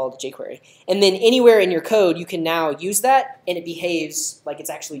module called jQuery. And then anywhere in your code, you can now use that, and it behaves like it's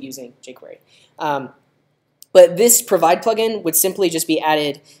actually using jQuery. But this provide plugin would simply just be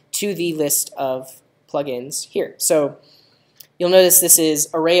added to the list of plugins here. So you'll notice this is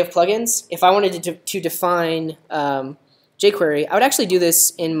array of plugins. If I wanted to define jQuery, I would actually do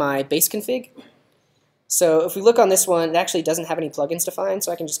this in my base config. So if we look on this one, it actually doesn't have any plugins defined,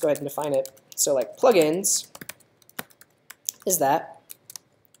 so I can just go ahead and define it. So like plugins is that.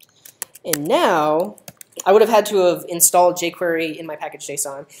 And now I would have had to have installed jQuery in my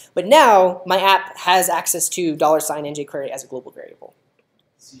package.json, but now my app has access to $and jQuery as a global variable.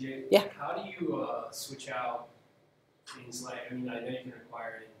 CJ, yeah. How do you switch out things like, I mean, I know you can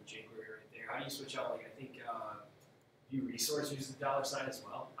require it in jQuery right there. How do you switch out, like, I think Vue resource uses the $sign as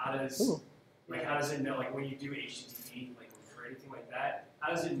well. How does, like, how does it know, like, when you do HTTP, like, or anything like that,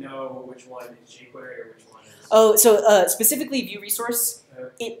 how does it know which one is jQuery or which one is? Oh, so specifically Vue resource,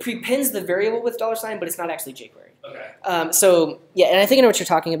 it prepends the variable with $, but it's not actually jQuery. Okay. So, yeah, and I think I know what you're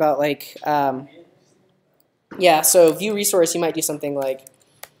talking about, like, yeah, so Vue resource, you might do something like,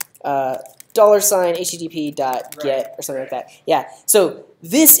 $http.get or something like that. Yeah. So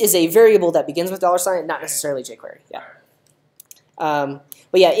this is a variable that begins with $, not necessarily jQuery. Yeah.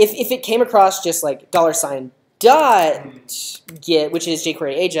 But yeah, if it came across just like $.get, which is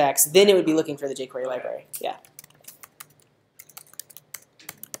jQuery Ajax, then it would be looking for the jQuery library. Yeah.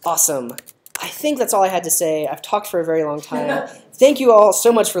 Awesome. I think that's all I had to say. I've talked for a very long time. Thank you all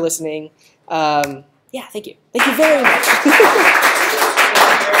so much for listening. Yeah, thank you. Thank you very much.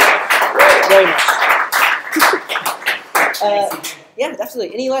 Very much. Yeah,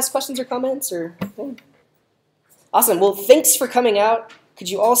 absolutely. Any last questions or comments? Or awesome. Well, thanks for coming out. Could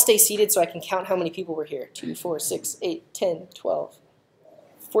you all stay seated so I can count how many people were here? 2, 4, 6, 8, 10, 12.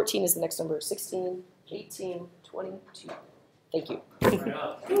 14 is the next number. 16, 18, 22. Thank you. Right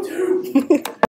on.